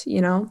late, you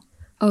know?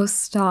 Oh,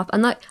 stop.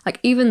 And that, like,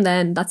 even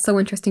then, that's so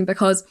interesting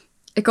because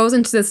it goes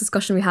into this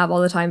discussion we have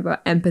all the time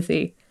about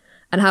empathy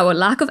and how a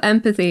lack of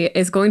empathy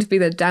is going to be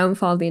the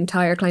downfall of the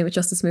entire climate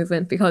justice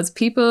movement, because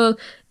people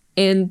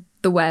in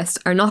the West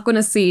are not going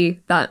to see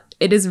that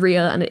it is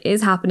real and it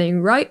is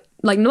happening right.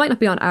 Like, it might not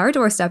be on our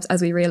doorsteps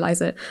as we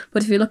realize it,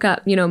 but if you look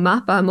at, you know,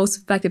 MAPA, most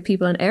affected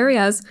people in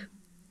areas,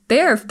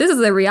 this is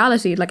a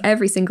reality like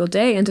every single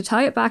day. And to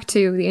tie it back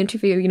to the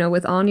interview, you know,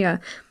 with Áine,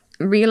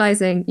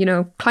 realizing, you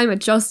know, climate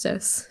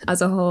justice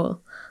as a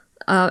whole,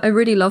 I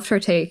really loved her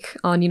take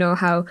on, you know,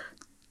 how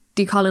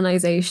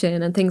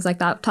decolonization and things like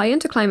that tie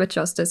into climate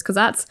justice,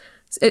 because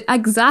it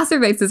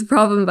exacerbates this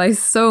problem by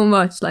so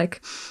much,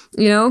 like,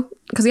 you know,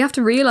 because you have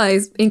to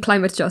realize in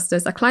climate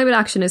justice that climate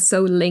action is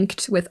so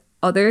linked with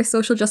other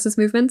social justice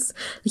movements.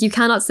 Like, you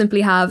cannot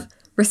simply have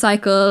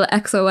recycle,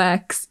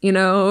 XOX, you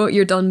know,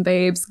 you're done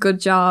babes, good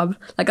job.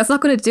 Like, that's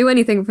not going to do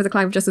anything for the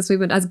climate justice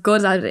movement as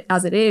good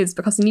as it is,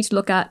 because you need to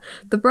look at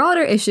the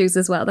broader issues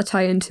as well that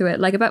tie into it,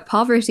 like about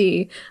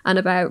poverty and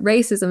about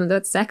racism and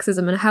about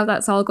sexism, and how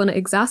that's all going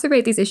to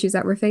exacerbate these issues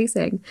that we're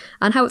facing,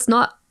 and how it's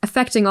not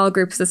affecting all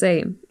groups the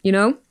same, you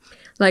know?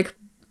 Like,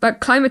 but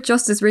climate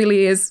justice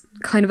really is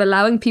kind of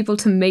allowing people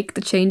to make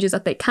the changes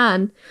that they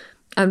can,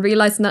 and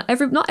realizing that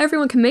not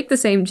everyone can make the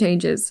same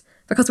changes,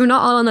 because we're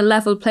not all on a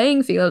level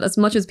playing field as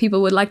much as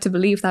people would like to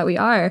believe that we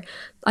are.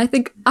 I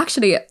think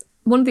actually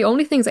one of the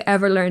only things I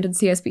ever learned in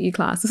CSBE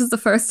class, this is the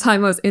first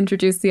time I was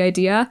introduced to the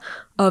idea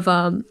of,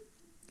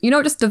 you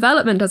know, just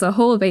development as a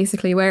whole,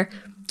 basically, where,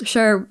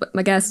 sure,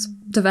 I guess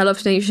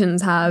developed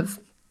nations have,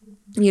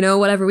 you know,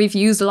 whatever, we've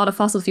used a lot of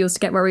fossil fuels to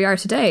get where we are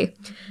today.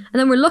 And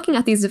then we're looking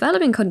at these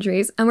developing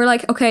countries and we're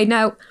like, okay,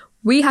 now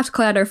we have to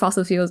cut out our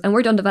fossil fuels and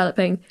we're done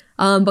developing,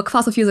 but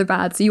fossil fuels are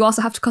bad, so you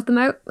also have to cut them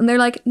out. And they're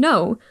like,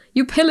 no,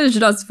 you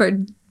pillaged us for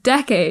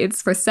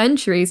decades, for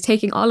centuries,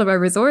 taking all of our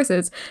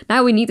resources.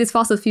 Now we need these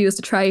fossil fuels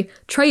to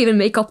try even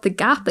make up the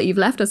gap that you've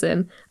left us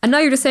in. And now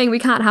you're just saying we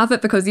can't have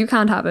it because you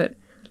can't have it.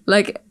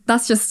 Like,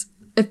 that's just,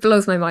 it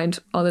blows my mind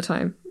all the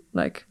time.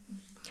 Like,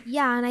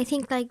 yeah, and I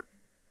think like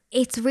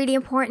it's really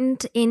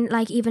important in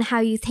like even how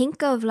you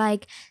think of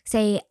like,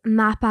 say,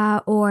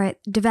 MAPA or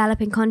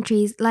developing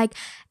countries. Like,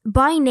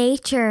 by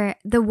nature,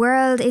 the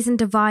world isn't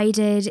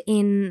divided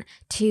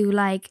into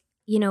like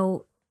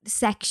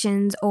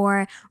sections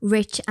or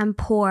rich and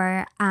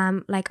poor.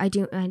 Like I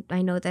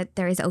know that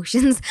there is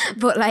oceans,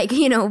 but like,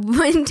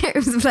 in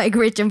terms of like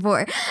rich and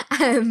poor,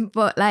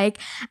 but like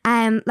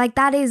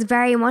that is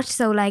very much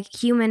so like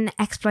human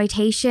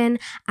exploitation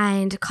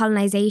and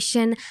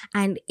colonization,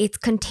 and it's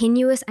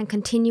continuous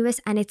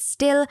and it's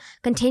still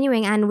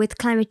continuing. And with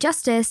climate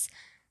justice,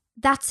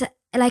 that's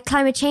like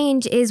climate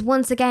change is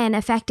once again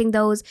affecting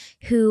those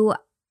who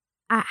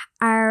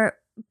are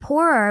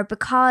poorer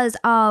because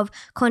of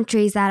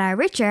countries that are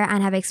richer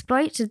and have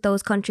exploited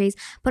those countries,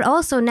 but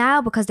also now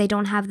because they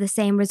don't have the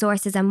same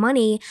resources and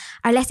money,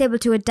 are less able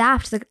to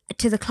adapt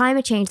to the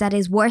climate change that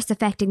is worse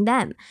affecting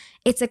them.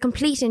 It's a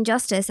complete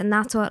injustice, and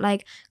that's what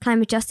like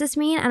climate justice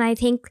mean. And I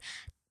think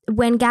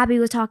when Gabby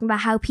was talking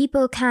about how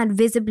people can't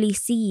visibly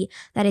see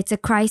that it's a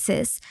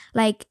crisis,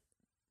 like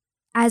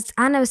as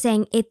Anna was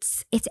saying,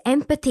 it's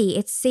empathy.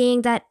 It's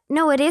seeing that,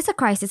 no, it is a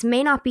crisis. It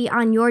may not be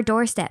on your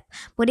doorstep,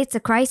 but it's a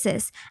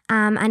crisis.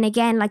 And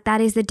again, like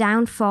that is the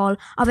downfall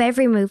of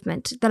every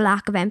movement, the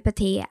lack of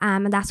empathy.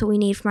 And that's what we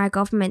need from our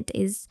government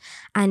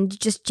and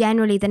just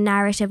generally the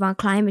narrative on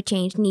climate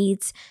change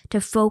needs to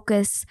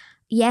focus,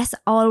 yes,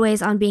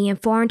 always on being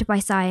informed by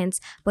science,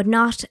 but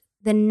not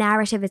the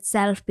narrative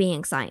itself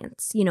being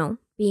science,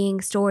 being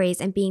stories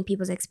and being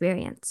people's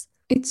experience.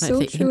 It's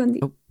so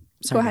true.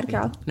 Sorry, go ahead,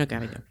 Carol. No,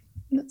 Gabby, go.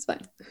 That's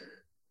fine.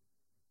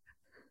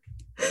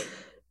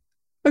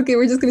 Okay,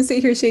 we're just going to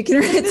sit here shaking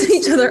our heads at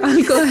each other.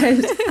 I'll go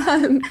ahead.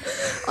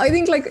 I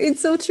think like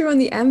it's so true on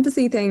the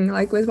empathy thing,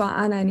 like with what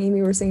Anna and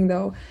Amy were saying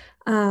though.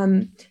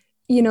 And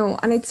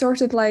it's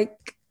sort of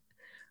like,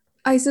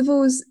 I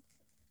suppose,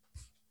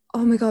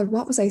 oh my God,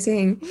 what was I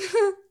saying?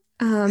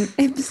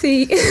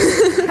 Empathy.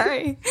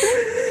 Sorry.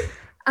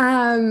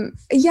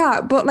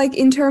 Yeah, but like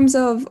in terms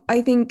of,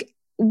 I think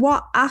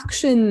what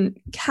action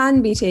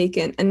can be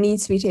taken and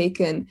needs to be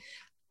taken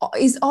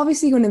is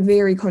obviously going to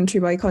vary country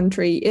by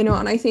country, and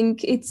I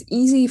think it's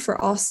easy for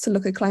us to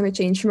look at climate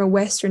change from a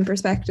Western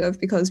perspective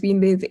because we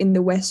live in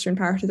the Western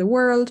part of the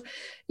world,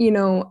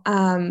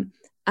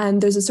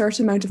 and there's a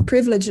certain amount of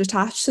privilege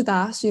attached to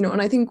that,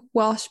 and I think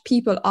what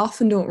people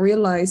often don't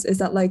realize is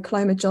that like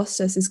climate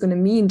justice is going to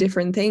mean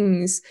different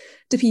things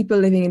to people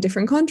living in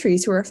different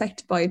countries who are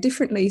affected by it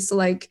differently. So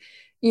like,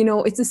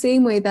 it's the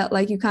same way that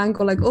like you can't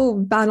go like, oh,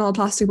 ban all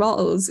plastic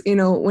bottles,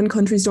 when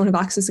countries don't have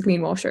access to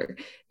clean water,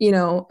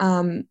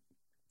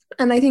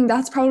 and I think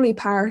that's probably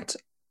part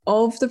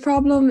of the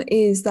problem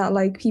is that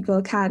like people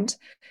can't,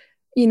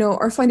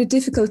 or find it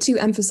difficult to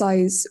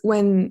empathize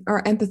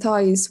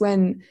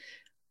when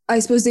I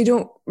suppose they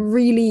don't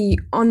really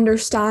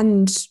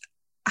understand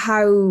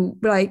how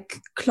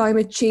like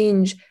climate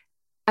change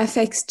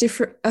affects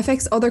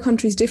other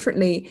countries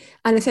differently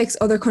and affects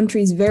other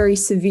countries very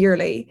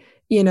severely.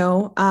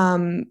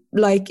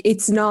 Like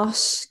it's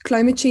not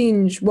climate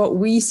change. What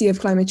we see of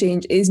climate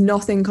change is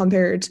nothing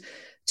compared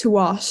to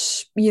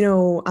what,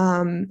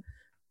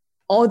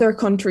 other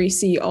countries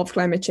see of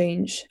climate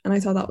change. And I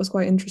thought that was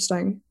quite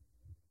interesting.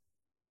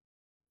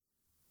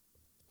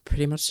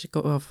 Pretty much to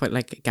go off what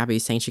like Gabby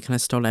was saying, she kind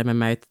of stole out of my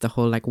mouth the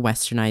whole like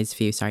westernized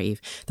view, sorry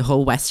Eve, the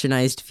whole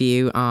westernized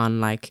view on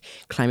like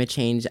climate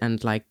change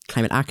and like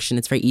climate action.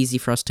 It's very easy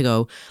for us to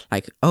go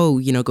like,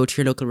 oh, go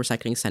to your local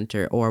recycling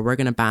centre, or we're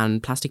going to ban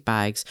plastic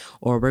bags,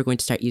 or we're going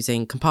to start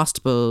using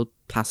compostable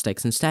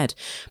plastics instead.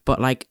 But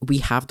like we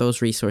have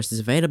those resources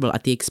available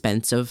at the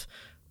expense of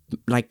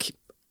like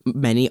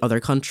many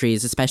other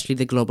countries, especially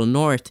the global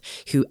north,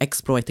 who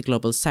exploit the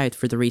global south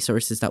for the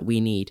resources that we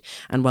need.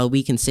 And while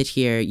we can sit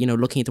here,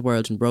 looking at the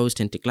world in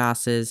rose-tinted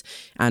glasses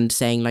and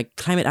saying like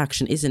climate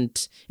action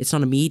it's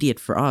not immediate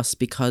for us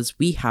because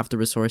we have the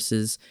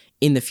resources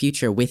in the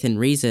future within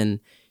reason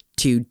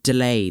to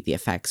delay the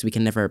effects. We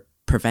can never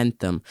prevent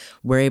them.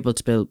 We're able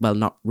to build, well,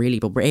 not really,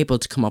 but we're able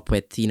to come up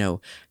with,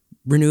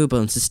 renewable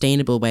and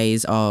sustainable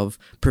ways of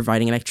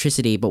providing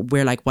electricity, but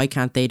we're like, why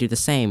can't they do the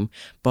same?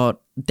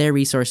 But their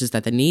resources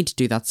that they need to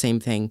do that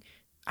same thing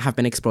have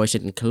been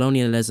exploited in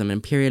colonialism,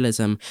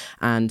 imperialism,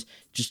 and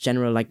just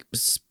general like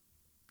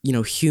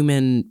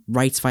human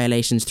rights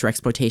violations through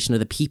exploitation of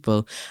the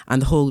people.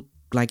 And the whole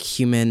like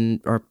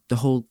the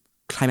whole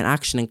climate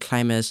action and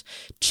climate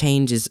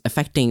change is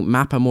affecting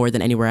MAPA more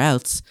than anywhere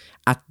else,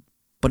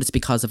 but it's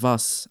because of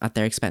us at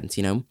their expense.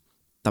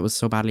 That was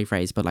so badly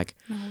phrased, but like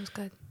no, it was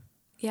good.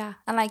 Yeah,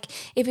 and like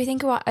if you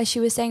think about, as she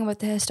was saying, about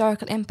the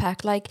historical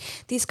impact, like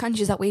these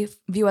countries that we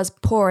view as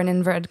poor in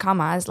inverted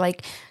commas,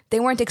 like they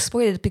weren't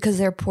exploited because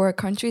they're poor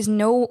countries.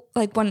 No,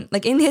 like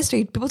in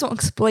history, people don't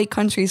exploit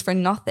countries for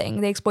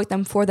nothing. They exploit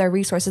them for their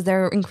resources.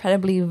 They're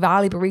incredibly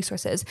valuable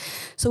resources.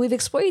 So we've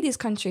exploited these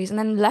countries and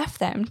then left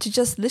them to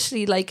just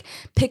literally like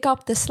pick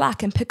up the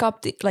slack and pick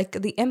up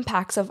the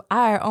impacts of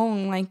our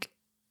own like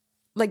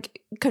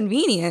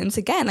convenience.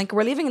 Again, like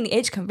we're living in the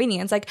age of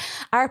convenience. Like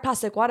our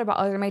plastic water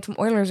bottles are made from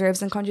oil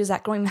reserves in countries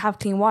that don't even have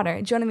clean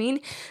water. Do you know what I mean?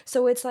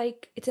 So it's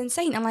like, it's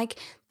insane. And like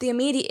the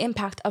immediate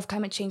impact of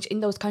climate change in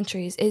those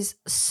countries is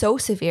so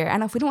severe.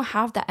 And if we don't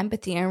have that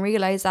empathy and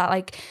realize that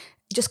like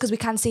just because we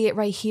can't see it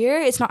right here,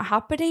 it's not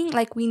happening,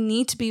 like we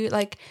need to be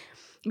like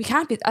we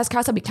can't be, as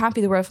Carl said, we can't be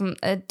the world from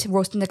to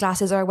roasting the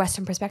glasses or a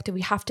Western perspective.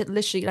 We have to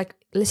literally like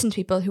listen to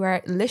people who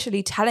are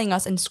literally telling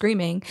us and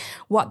screaming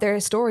what their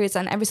stories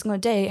and every single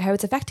day how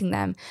it's affecting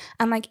them.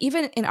 And like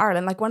even in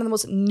Ireland, like one of the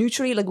most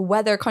neutrally like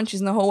weather countries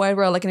in the whole wide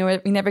world, like, you know,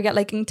 we never get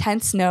like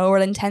intense snow or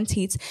intense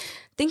heats.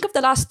 Think of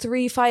the last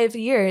 3-5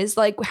 years,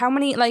 like how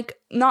many, like,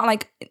 not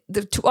like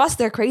to us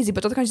they're crazy,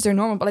 but other countries are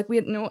normal. But like we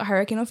had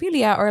Hurricane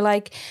Ophelia, or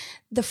like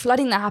the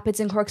flooding that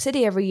happens in Cork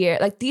City every year.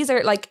 Like these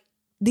are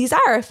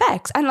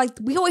effects, and like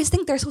we always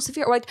think they're so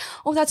severe. We're like,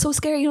 oh, that's so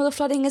scary. You know, the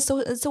flooding is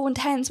so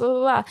intense. Blah blah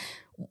blah.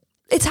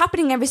 It's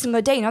happening every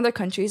single day in other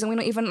countries, and we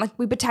don't even like,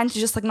 we pretend to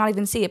just like not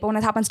even see it. But when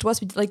it happens to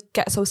us, we like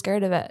get so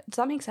scared of it. Does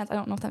that make sense? I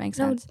don't know if that makes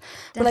sense.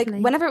 But like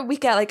whenever we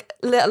get like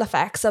little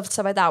effects of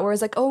stuff like that, where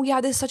it's like, oh yeah,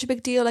 this is such a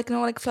big deal, like, you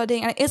know, like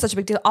flooding, and it is such a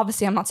big deal.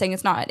 Obviously, I'm not saying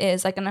it's not. It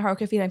is, like in the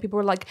Hurricane Ophelia, people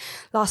were like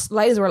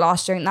lives were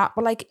lost during that.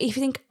 But like if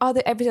you think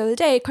every other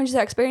day, countries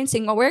are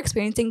experiencing what we're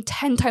experiencing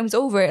 10 times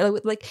over, like,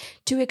 with like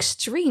two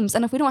extremes.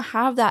 And if we don't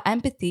have that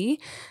empathy,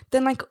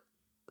 then like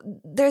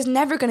there's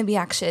never going to be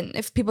action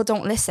if people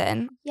don't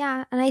listen.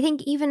 Yeah, and I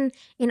think even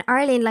in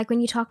Ireland, like when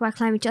you talk about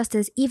climate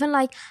justice, even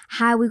like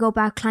how we go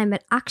about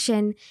climate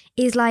action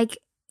is like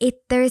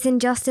there's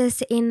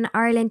injustice in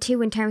Ireland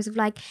too, in terms of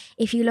like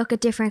if you look at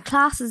different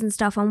classes and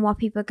stuff and what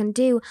people can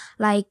do.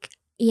 Like,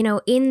 you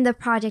know, in the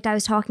project I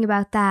was talking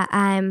about that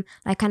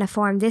like kind of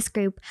formed this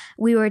group,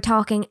 we were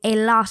talking a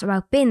lot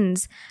about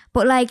bins,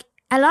 but like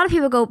a lot of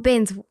people go,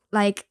 bins,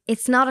 like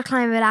it's not a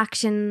climate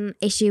action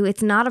issue,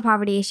 it's not a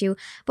poverty issue,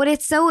 but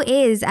it so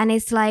is. And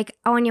it's like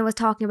Áine was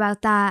talking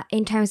about that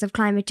in terms of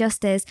climate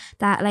justice,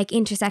 that like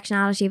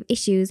intersectionality of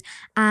issues.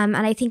 And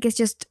I think it's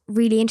just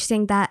really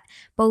interesting that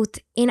both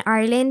in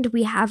Ireland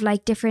we have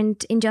like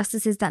different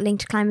injustices that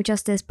link to climate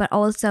justice, but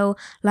also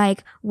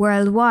like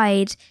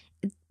worldwide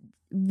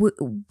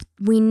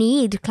we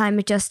need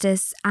climate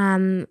justice,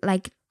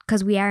 like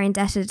because we are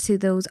indebted to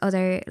those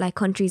other like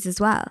countries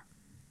as well.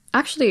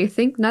 Actually, I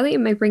think now that you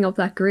may bring up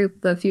that group,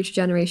 the Future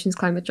Generations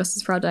Climate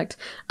Justice Project,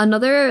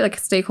 another like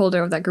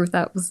stakeholder of that group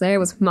that was there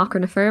was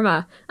MAPA na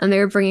Firma, and they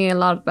were bringing a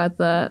lot about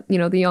the, you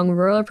know, the young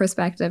rural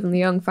perspective and the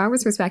young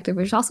farmers perspective,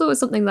 which also was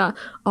something that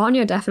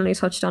Áine definitely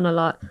touched on a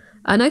lot.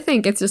 And I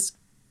think it's just,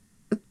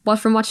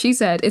 from what she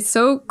said, it's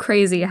so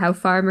crazy how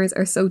farmers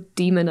are so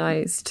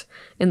demonized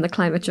in the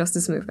climate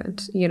justice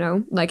movement. You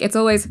know, like it's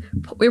always,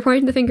 we're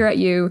pointing the finger at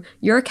you,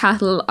 your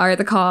cattle are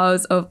the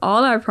cause of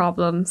all our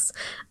problems,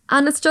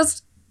 and it's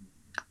just,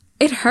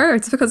 it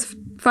hurts because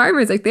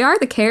farmers, like, they are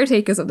the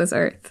caretakers of this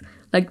earth,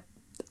 like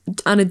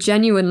on a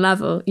genuine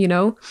level, you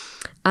know,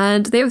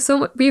 and they have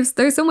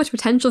there's so much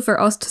potential for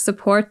us to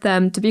support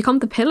them to become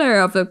the pillar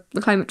of the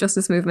climate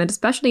justice movement,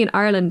 especially in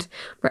Ireland,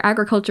 where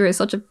agriculture is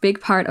such a big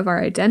part of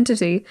our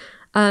identity.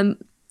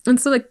 And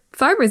so like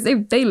farmers,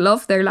 they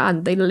love their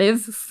land, they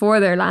live for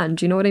their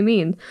land, you know what I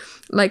mean?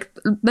 Like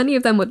many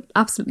of them would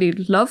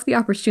absolutely love the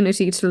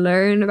opportunity to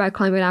learn about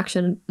climate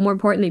action, and more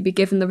importantly be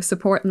given the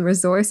support and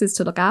resources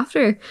to look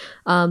after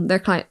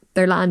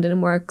their land in a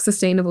more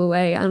sustainable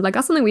way. And like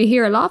that's something we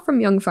hear a lot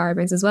from young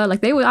farmers as well. Like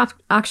they would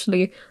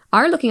actually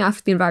are looking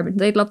after the environment,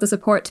 they'd love the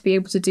support to be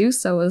able to do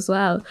so as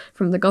well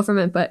from the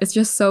government, but it's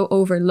just so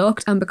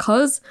overlooked. And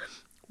because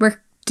we're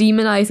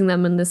demonizing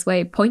them in this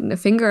way, pointing a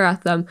finger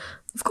at them,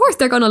 of course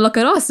they're going to look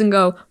at us and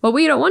go, well,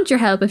 we don't want your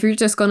help if you're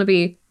just going to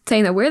be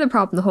saying that we're the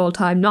problem the whole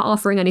time, not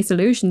offering any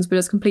solutions, but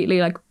just completely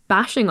like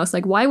bashing us.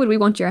 Like, why would we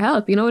want your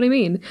help? You know what I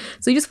mean?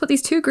 So you just put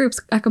these two groups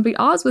at complete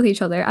odds with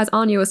each other, as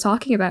Áine was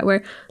talking about,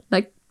 where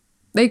like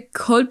they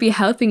could be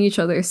helping each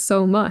other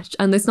so much,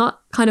 and it's not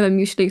kind of a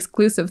mutually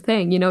exclusive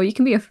thing. You know, you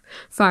can be a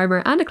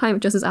farmer and a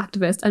climate justice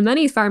activist, and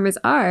many farmers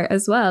are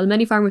as well.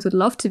 Many farmers would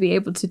love to be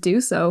able to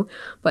do so,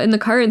 but in the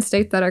current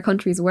state that our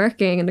country is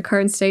working, in the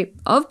current state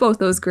of both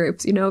those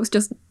groups, you know, it's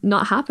just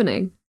not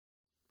happening.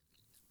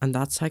 And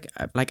that's like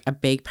a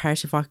big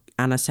part of what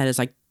Anna said is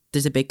like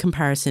there's a big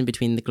comparison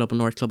between the global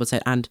north, global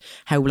south, and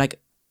how like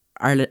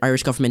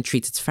Irish government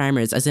treats its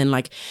farmers, as in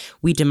like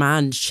we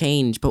demand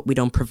change but we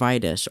don't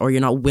provide it, or you're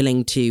not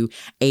willing to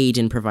aid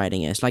in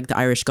providing it. Like the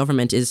Irish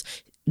government is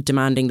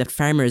demanding that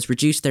farmers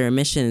reduce their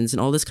emissions and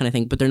all this kind of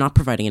thing, but they're not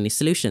providing any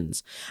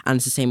solutions. And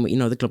it's the same with, you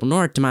know, the global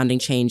north demanding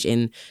change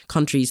in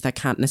countries that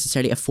can't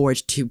necessarily afford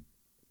to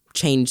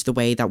change the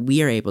way that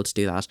we are able to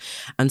do that.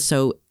 And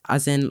so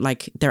as in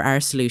like there are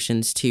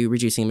solutions to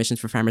reducing emissions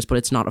for farmers, but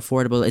it's not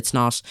affordable, it's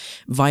not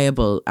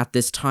viable at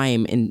this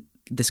time in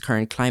this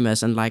current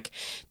climate. And like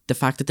the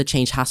fact that the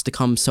change has to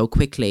come so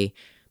quickly,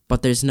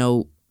 but there's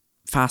no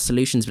fast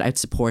solutions without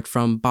support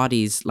from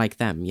bodies like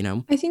them, you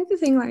know? I think the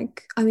thing,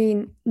 like, I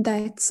mean,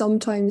 that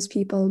sometimes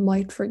people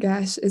might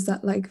forget is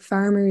that like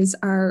farmers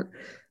are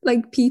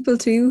like people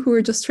too who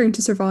are just trying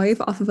to survive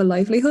off of a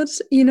livelihood,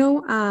 you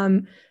know?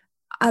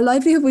 A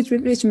livelihood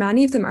which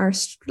many of them are,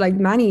 like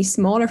many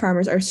smaller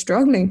farmers are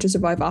struggling to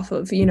survive off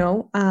of, you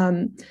know?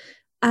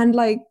 And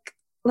like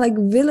like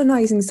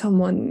villainizing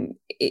someone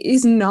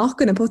is not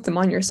going to put them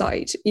on your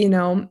side, you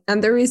know.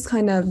 And there is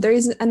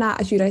an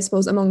attitude, I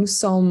suppose, among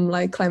some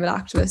like climate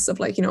activists of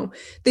like, you know,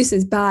 this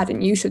is bad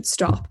and you should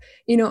stop,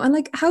 you know. And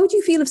like, how would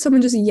you feel if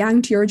someone just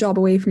yanked your job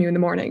away from you in the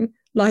morning,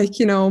 like,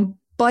 you know,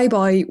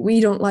 bye, we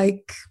don't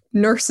like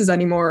nurses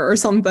anymore or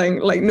something,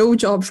 like no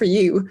job for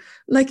you?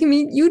 Like, I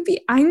mean, you'd be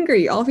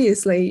angry,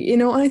 obviously, you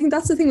know. And I think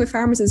that's the thing with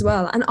farmers as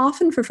well. And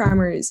often for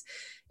farmers,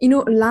 you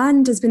know,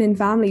 land has been in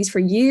families for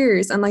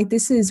years, and like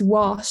this is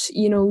what,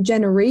 you know,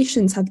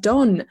 generations have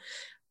done.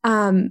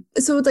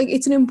 So it's like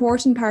it's an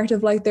important part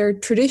of like their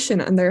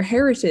tradition and their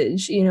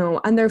heritage, you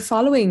know, and they're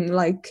following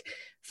like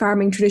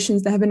farming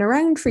traditions that have been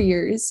around for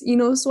years, you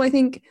know. So I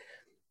think,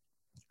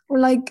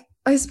 like,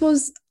 I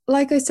suppose,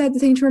 like I said, the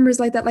thing to remember is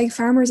like that, like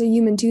farmers are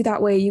human too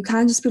that way. You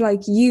can't just be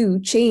like, you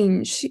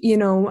change, you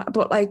know,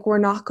 but like we're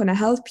not going to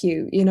help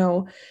you, you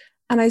know.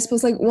 And I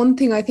suppose like one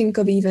thing I think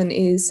of even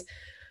is,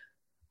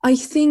 I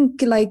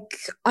think, like,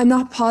 I'm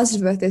not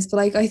positive about this, but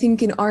like I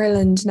think in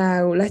Ireland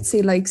now, let's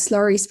say like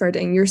slurry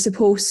spreading, you're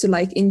supposed to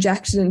like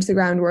inject it into the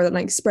ground or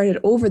like spread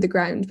it over the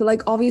ground. But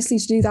like obviously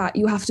to do that,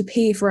 you have to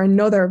pay for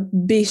another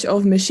bit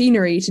of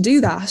machinery to do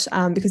that,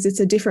 because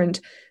it's a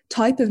different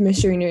type of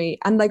machinery.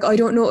 And like I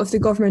don't know if the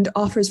government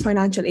offers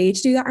financial aid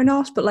to do that or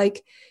not, but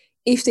like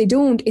if they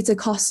don't, it's a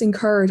cost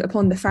incurred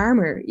upon the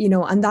farmer, you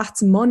know, and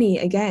that's money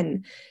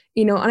again,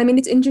 you know. And I mean,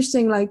 it's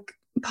interesting, like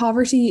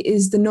poverty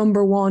is the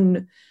number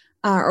one,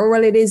 or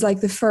well, it is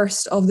like the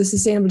first of the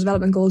Sustainable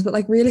Development Goals, but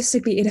like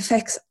realistically, it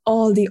affects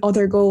all the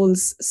other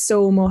goals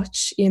so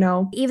much, you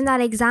know. Even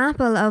that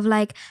example of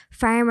like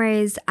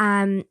farmers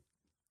and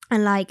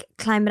like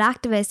climate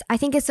activists, I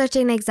think is such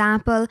an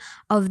example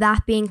of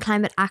that being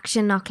climate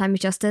action, not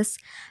climate justice,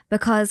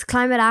 because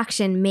climate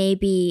action may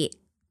be,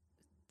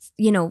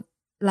 you know,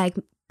 like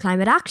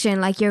climate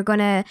action, like you're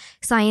gonna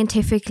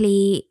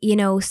scientifically, you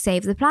know,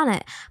 save the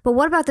planet, but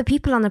what about the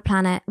people on the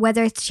planet,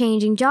 whether it's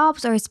changing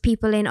jobs or it's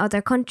people in other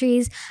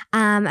countries,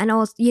 and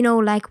also, you know,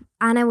 like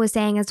Anna was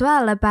saying as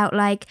well about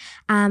like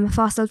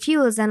fossil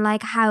fuels, and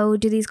like how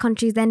do these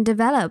countries then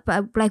develop,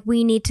 like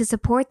we need to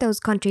support those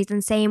countries.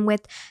 And same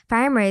with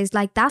farmers,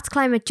 like that's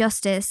climate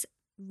justice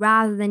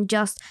rather than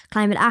just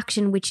climate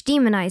action, which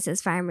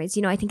demonizes farmers,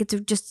 you know. I think it's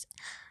just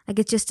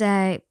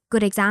a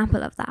good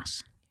example of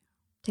that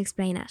to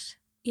explain it.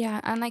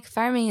 Yeah, and like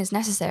farming is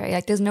necessary.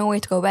 Like there's no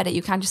way to go about it.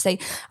 You can't just say,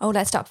 oh,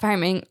 let's stop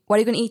farming. What are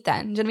you going to eat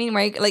then? Do you know what I mean?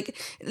 Where like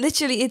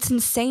literally it's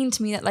insane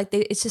to me that like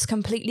it's just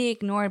completely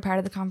ignored part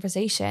of the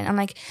conversation. And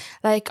like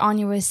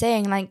Áine was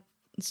saying, like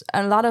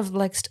a lot of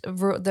like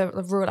the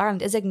rural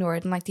Ireland is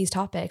ignored in like these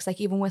topics.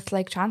 Like even with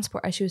like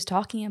transport, as she was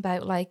talking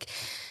about, like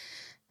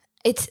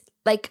it's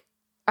like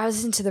I was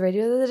listening to the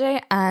radio the other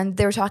day and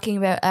they were talking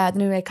about the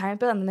new like, climate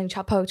bill and then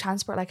public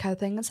transport, like how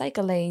things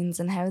cycle lanes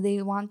and how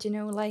they want, you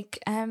know, like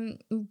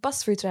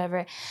bus routes or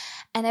whatever.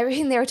 And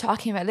everything they were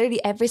talking about,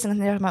 literally every single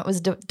thing they were talking about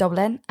was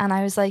Dublin. And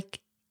I was like,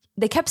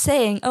 they kept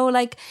saying, oh,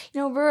 like, you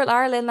know, rural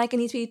Ireland, like it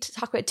needs to be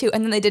talked about too.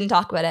 And then they didn't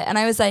talk about it. And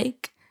I was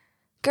like,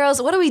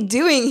 girls, what are we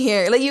doing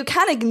here? Like you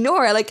can't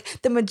ignore like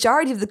the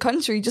majority of the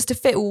country just to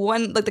fit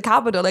one, like the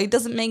capital. Like it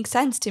doesn't make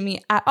sense to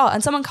me at all.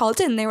 And someone called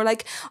in, they were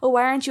like, oh,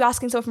 why aren't you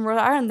asking someone from rural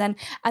Ireland then?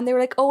 And they were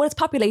like, oh, well, it's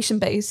population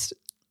based.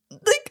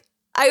 Like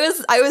I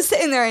was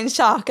sitting there in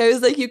shock. I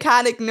was like, you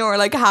can't ignore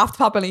like half the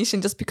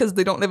population just because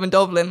they don't live in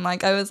Dublin.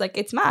 Like I was like,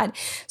 it's mad.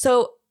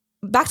 So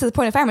back to the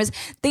point of farmers,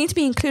 they need to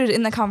be included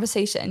in the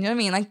conversation. You know what I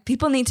mean? Like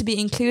people need to be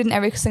included in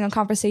every single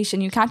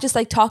conversation. You can't just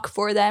like talk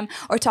for them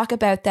or talk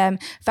about them.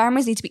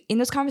 Farmers need to be in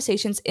those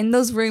conversations, in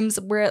those rooms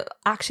where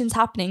action's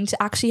happening,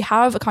 to actually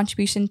have a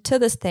contribution to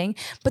this thing,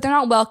 but they're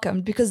not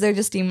welcomed because they're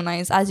just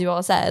demonized, as you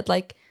all said.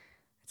 Like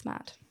it's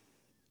mad.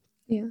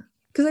 Yeah.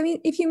 Because I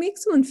mean, if you make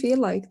someone feel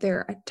like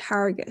they're a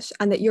target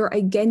and that you're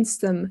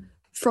against them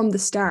from the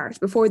start,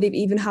 before they've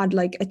even had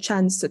like a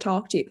chance to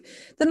talk to you,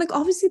 then like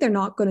obviously they're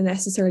not going to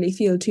necessarily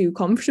feel too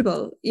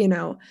comfortable, you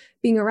know,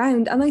 being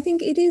around. And I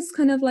think it is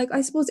kind of like,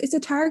 I suppose it's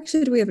a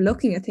targeted way of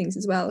looking at things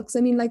as well. Because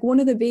I mean, like one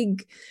of the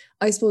big,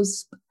 I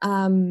suppose,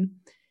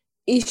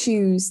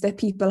 issues that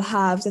people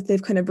have that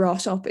they've kind of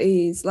brought up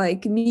is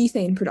like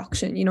methane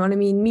production. You know what I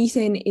mean?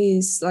 Methane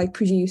is like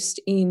produced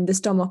in the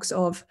stomachs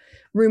of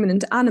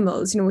ruminant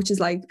animals, you know, which is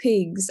like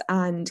pigs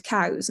and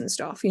cows and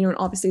stuff, you know, and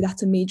obviously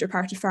that's a major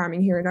part of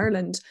farming here in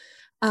Ireland,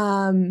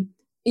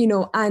 you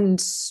know,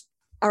 and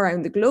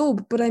around the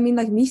globe. But I mean,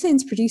 like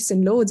methane's produced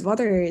in loads of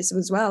other areas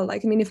as well.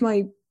 Like, I mean, if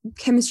my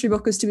chemistry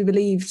book is to be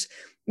believed,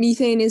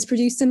 methane is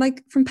produced in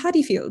like from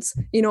paddy fields.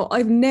 You know,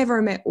 I've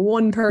never met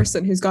one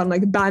person who's gone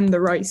like ban the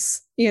rice,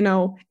 you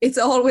know, it's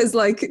always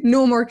like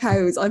no more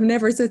cows. I've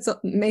never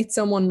met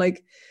someone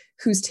like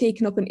who's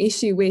taken up an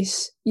issue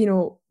with, you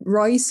know,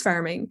 rice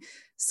farming.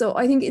 So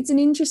I think it's an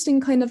interesting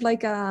kind of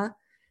like I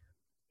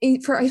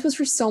suppose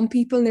for some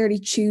people nearly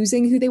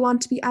choosing who they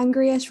want to be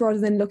angry at rather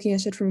than looking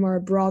at it from a more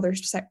broader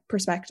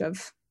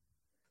perspective.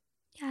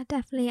 Yeah,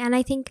 definitely. And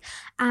I think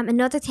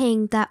another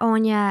thing that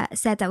Áine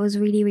said that was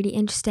really, really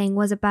interesting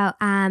was about,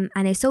 and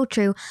it's so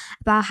true,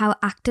 about how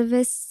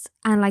activists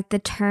and like the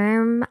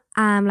term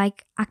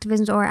like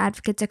activism or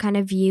advocates are kind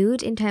of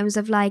viewed in terms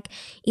of like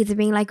either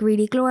being like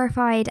really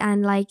glorified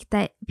and like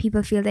that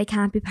people feel they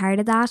can't be part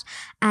of that,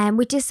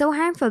 which is so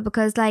harmful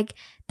because like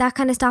that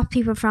kind of stops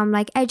people from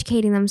like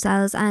educating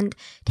themselves and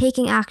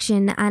taking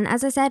action. And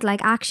as I said,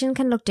 like action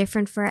can look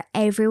different for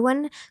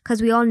everyone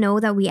because we all know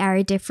that we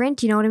are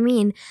different, you know what I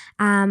mean?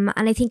 And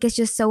I think it's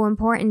just so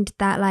important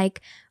that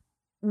like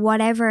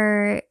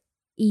whatever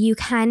you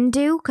can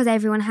do, because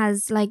everyone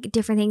has like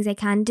different things they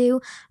can do,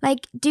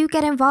 like do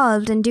get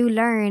involved and do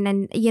learn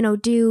and, you know,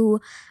 do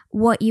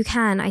what you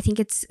can. I think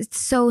it's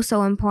so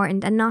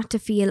important, and not to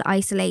feel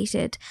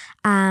isolated.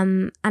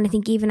 And I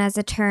think even as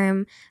a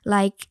term,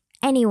 like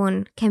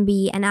anyone can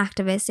be an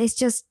activist. It's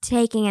just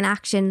taking an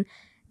action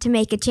to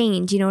make a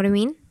change, you know what I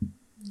mean?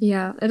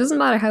 Yeah, it doesn't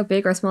matter how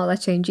big or small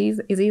that change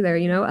is either,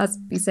 you know, as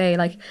we say,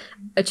 like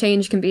a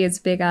change can be as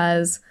big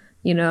as,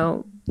 you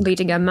know,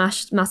 leading a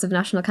massive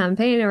national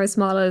campaign, or as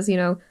small as, you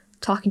know,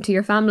 talking to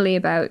your family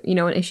about, you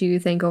know, an issue you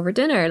think over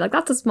dinner. Like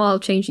that's a small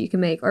change you can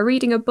make. Or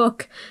reading a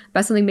book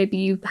about something maybe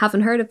you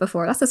haven't heard of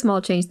before. That's a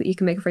small change that you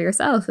can make for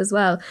yourself as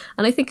well.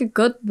 And I think a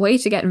good way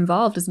to get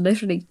involved is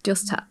literally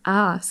just to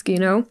ask, you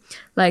know,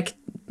 like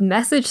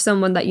message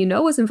someone that you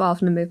know is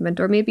involved in a movement,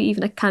 or maybe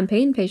even a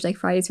campaign page like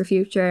Fridays for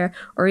Future,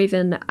 or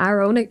even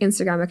our own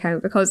Instagram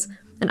account,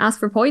 and ask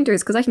for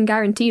pointers, because I can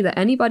guarantee that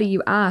anybody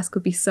you ask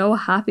would be so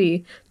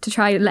happy to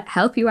try to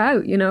help you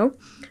out, you know?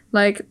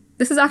 Like,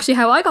 this is actually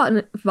how I got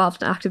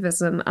involved in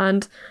activism,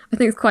 and I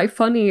think it's quite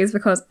funny is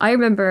because I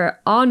remember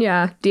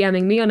Áine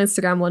DMing me on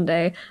Instagram one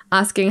day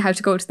asking how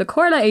to go to the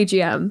Corla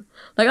AGM.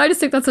 Like, I just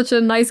think that's such a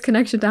nice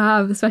connection to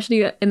have,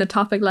 especially in a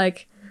topic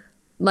like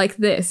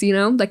this, you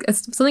know, like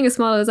something as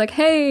small as like,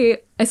 hey,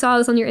 I saw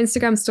this on your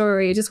Instagram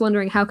story, just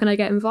wondering how can I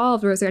get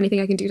involved, or is there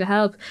anything I can do to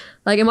help?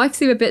 Like, it might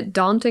seem a bit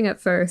daunting at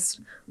first,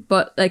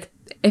 but like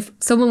if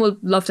someone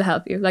would love to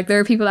help you, like there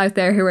are people out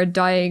there who are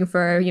dying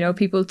for, you know,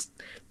 people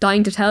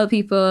dying to tell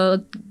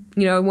people,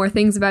 you know, more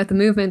things about the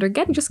movement, or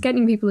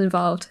getting people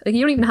involved. Like,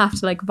 you don't even have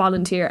to like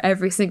volunteer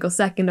every single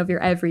second of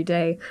your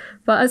everyday,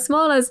 but as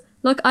small as,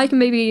 look, I can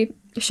maybe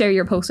share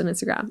your post on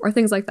Instagram or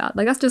things like that.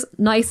 Like, that's just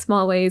nice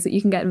small ways that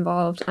you can get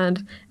involved,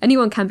 and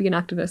anyone can be an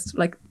activist.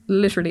 Like,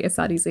 literally, it's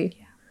that easy.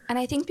 Yeah. And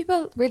I think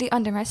people really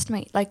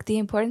underestimate like the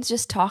importance of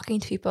just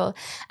talking to people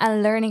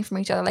and learning from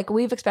each other. Like,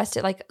 we've expressed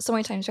it like so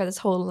many times throughout this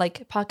whole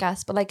like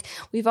podcast, but like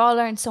we've all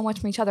learned so much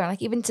from each other. And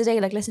like even today,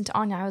 like listening to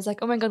Áine, I was like,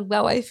 oh my god,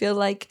 wow, I feel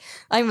like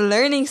I'm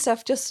learning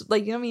stuff just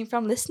like, you know what I mean,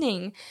 from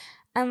listening.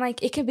 And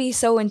like it can be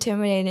so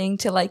intimidating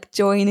to like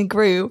join a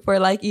group or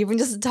like even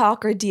just to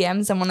talk or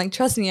DM someone. Like,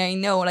 trust me, I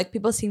know, like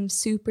people seem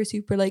super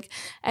like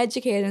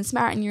educated and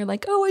smart, and you're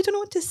like, oh, I don't know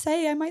what to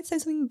say, I might say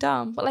something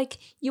dumb. But like,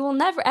 you will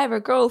never ever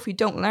grow if you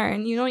don't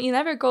learn, you know, you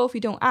never grow if you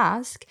don't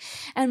ask.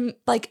 And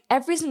like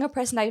every single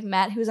person I've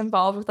met who's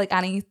involved with like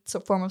any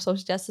form of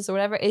social justice or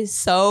whatever is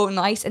so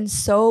nice and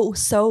so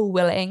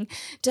willing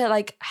to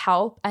like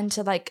help and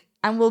to like,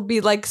 and will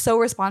be like so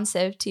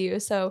responsive to you.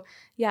 So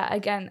yeah,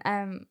 again,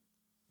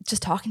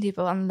 just talking to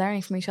people and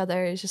learning from each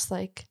other is just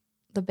like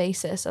the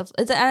basis of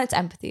it, and it's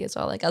empathy as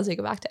well. Like, as we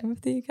go back to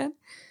empathy again.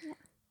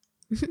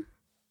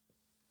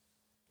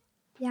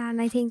 Yeah,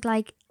 and I think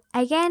like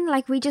again,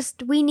 like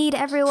we need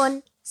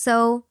everyone,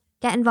 so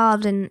get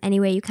involved in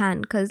any way you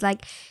can, because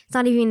like it's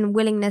not even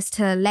willingness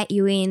to let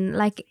you in,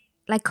 like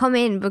come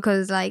in,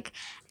 because like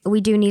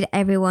we do need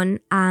everyone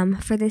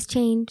for this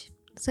change.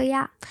 So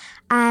yeah,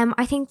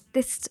 I think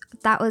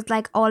that was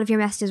like all of your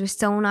messages were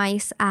so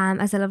nice,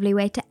 as a lovely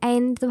way to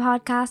end the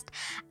podcast.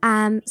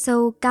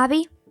 So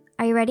Gabby,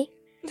 are you ready?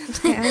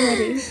 Okay, I'm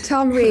ready.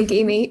 Tom Rig,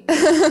 Amy.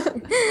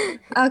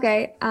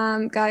 Okay,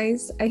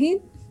 guys, I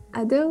think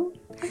I do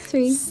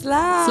 3.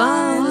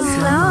 Slán.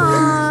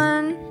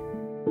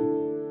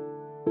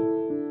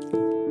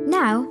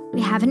 Now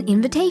we have an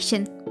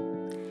invitation.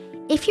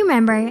 If you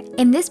remember,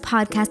 in this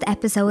podcast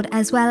episode,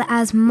 as well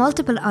as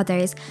multiple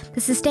others,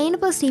 the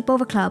Sustainable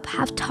Sleepover Club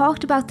have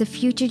talked about the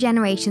Future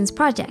Generations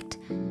project.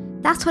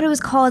 That's what it was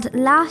called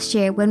last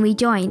year when we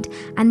joined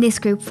and this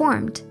group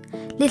formed.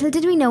 Little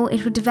did we know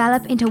it would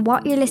develop into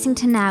what you're listening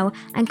to now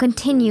and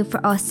continue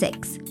for us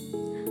 6.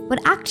 But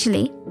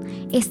actually,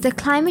 it's the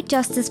Climate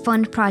Justice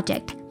Fund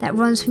project that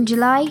runs from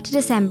July to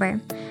December.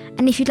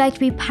 And if you'd like to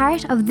be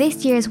part of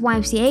this year's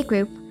YMCA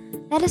group,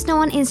 let us know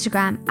on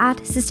Instagram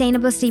at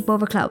Sustainable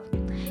Sleepover Club.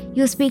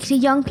 You'll speak to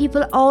young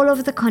people all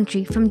over the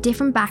country from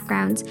different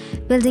backgrounds,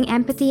 building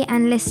empathy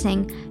and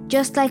listening,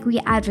 just like we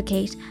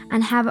advocate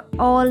and have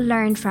all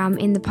learned from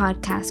in the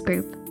podcast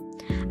group,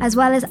 as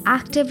well as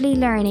actively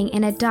learning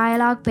in a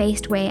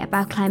dialogue-based way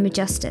about climate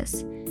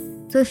justice.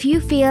 So if you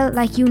feel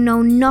like you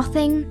know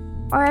nothing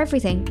or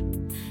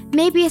everything,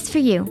 maybe it's for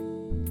you.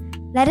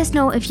 Let us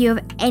know if you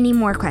have any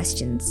more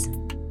questions.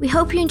 We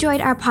hope you enjoyed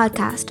our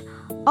podcast.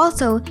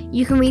 Also,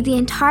 you can read the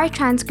entire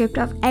transcript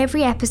of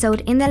every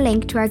episode in the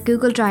link to our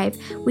Google Drive,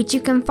 which you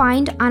can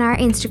find on our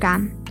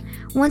Instagram.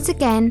 Once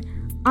again,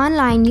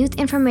 Online youth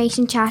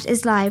information chat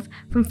is live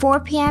from 4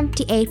 p.m.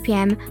 to 8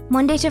 p.m.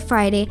 Monday to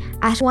Friday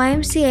at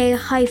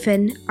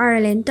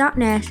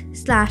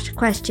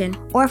ymca-ireland.net/question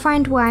or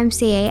find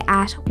YMCA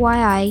at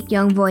YI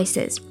Young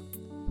Voices.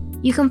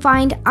 You can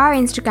find our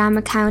Instagram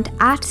account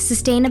at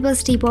Sustainable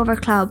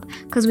Sleepover Club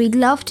because we'd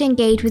love to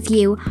engage with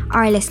you,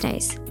 our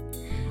listeners.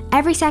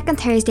 Every second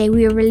Thursday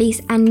we will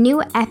release a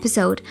new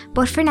episode,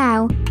 but for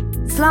now,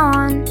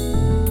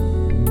 slán!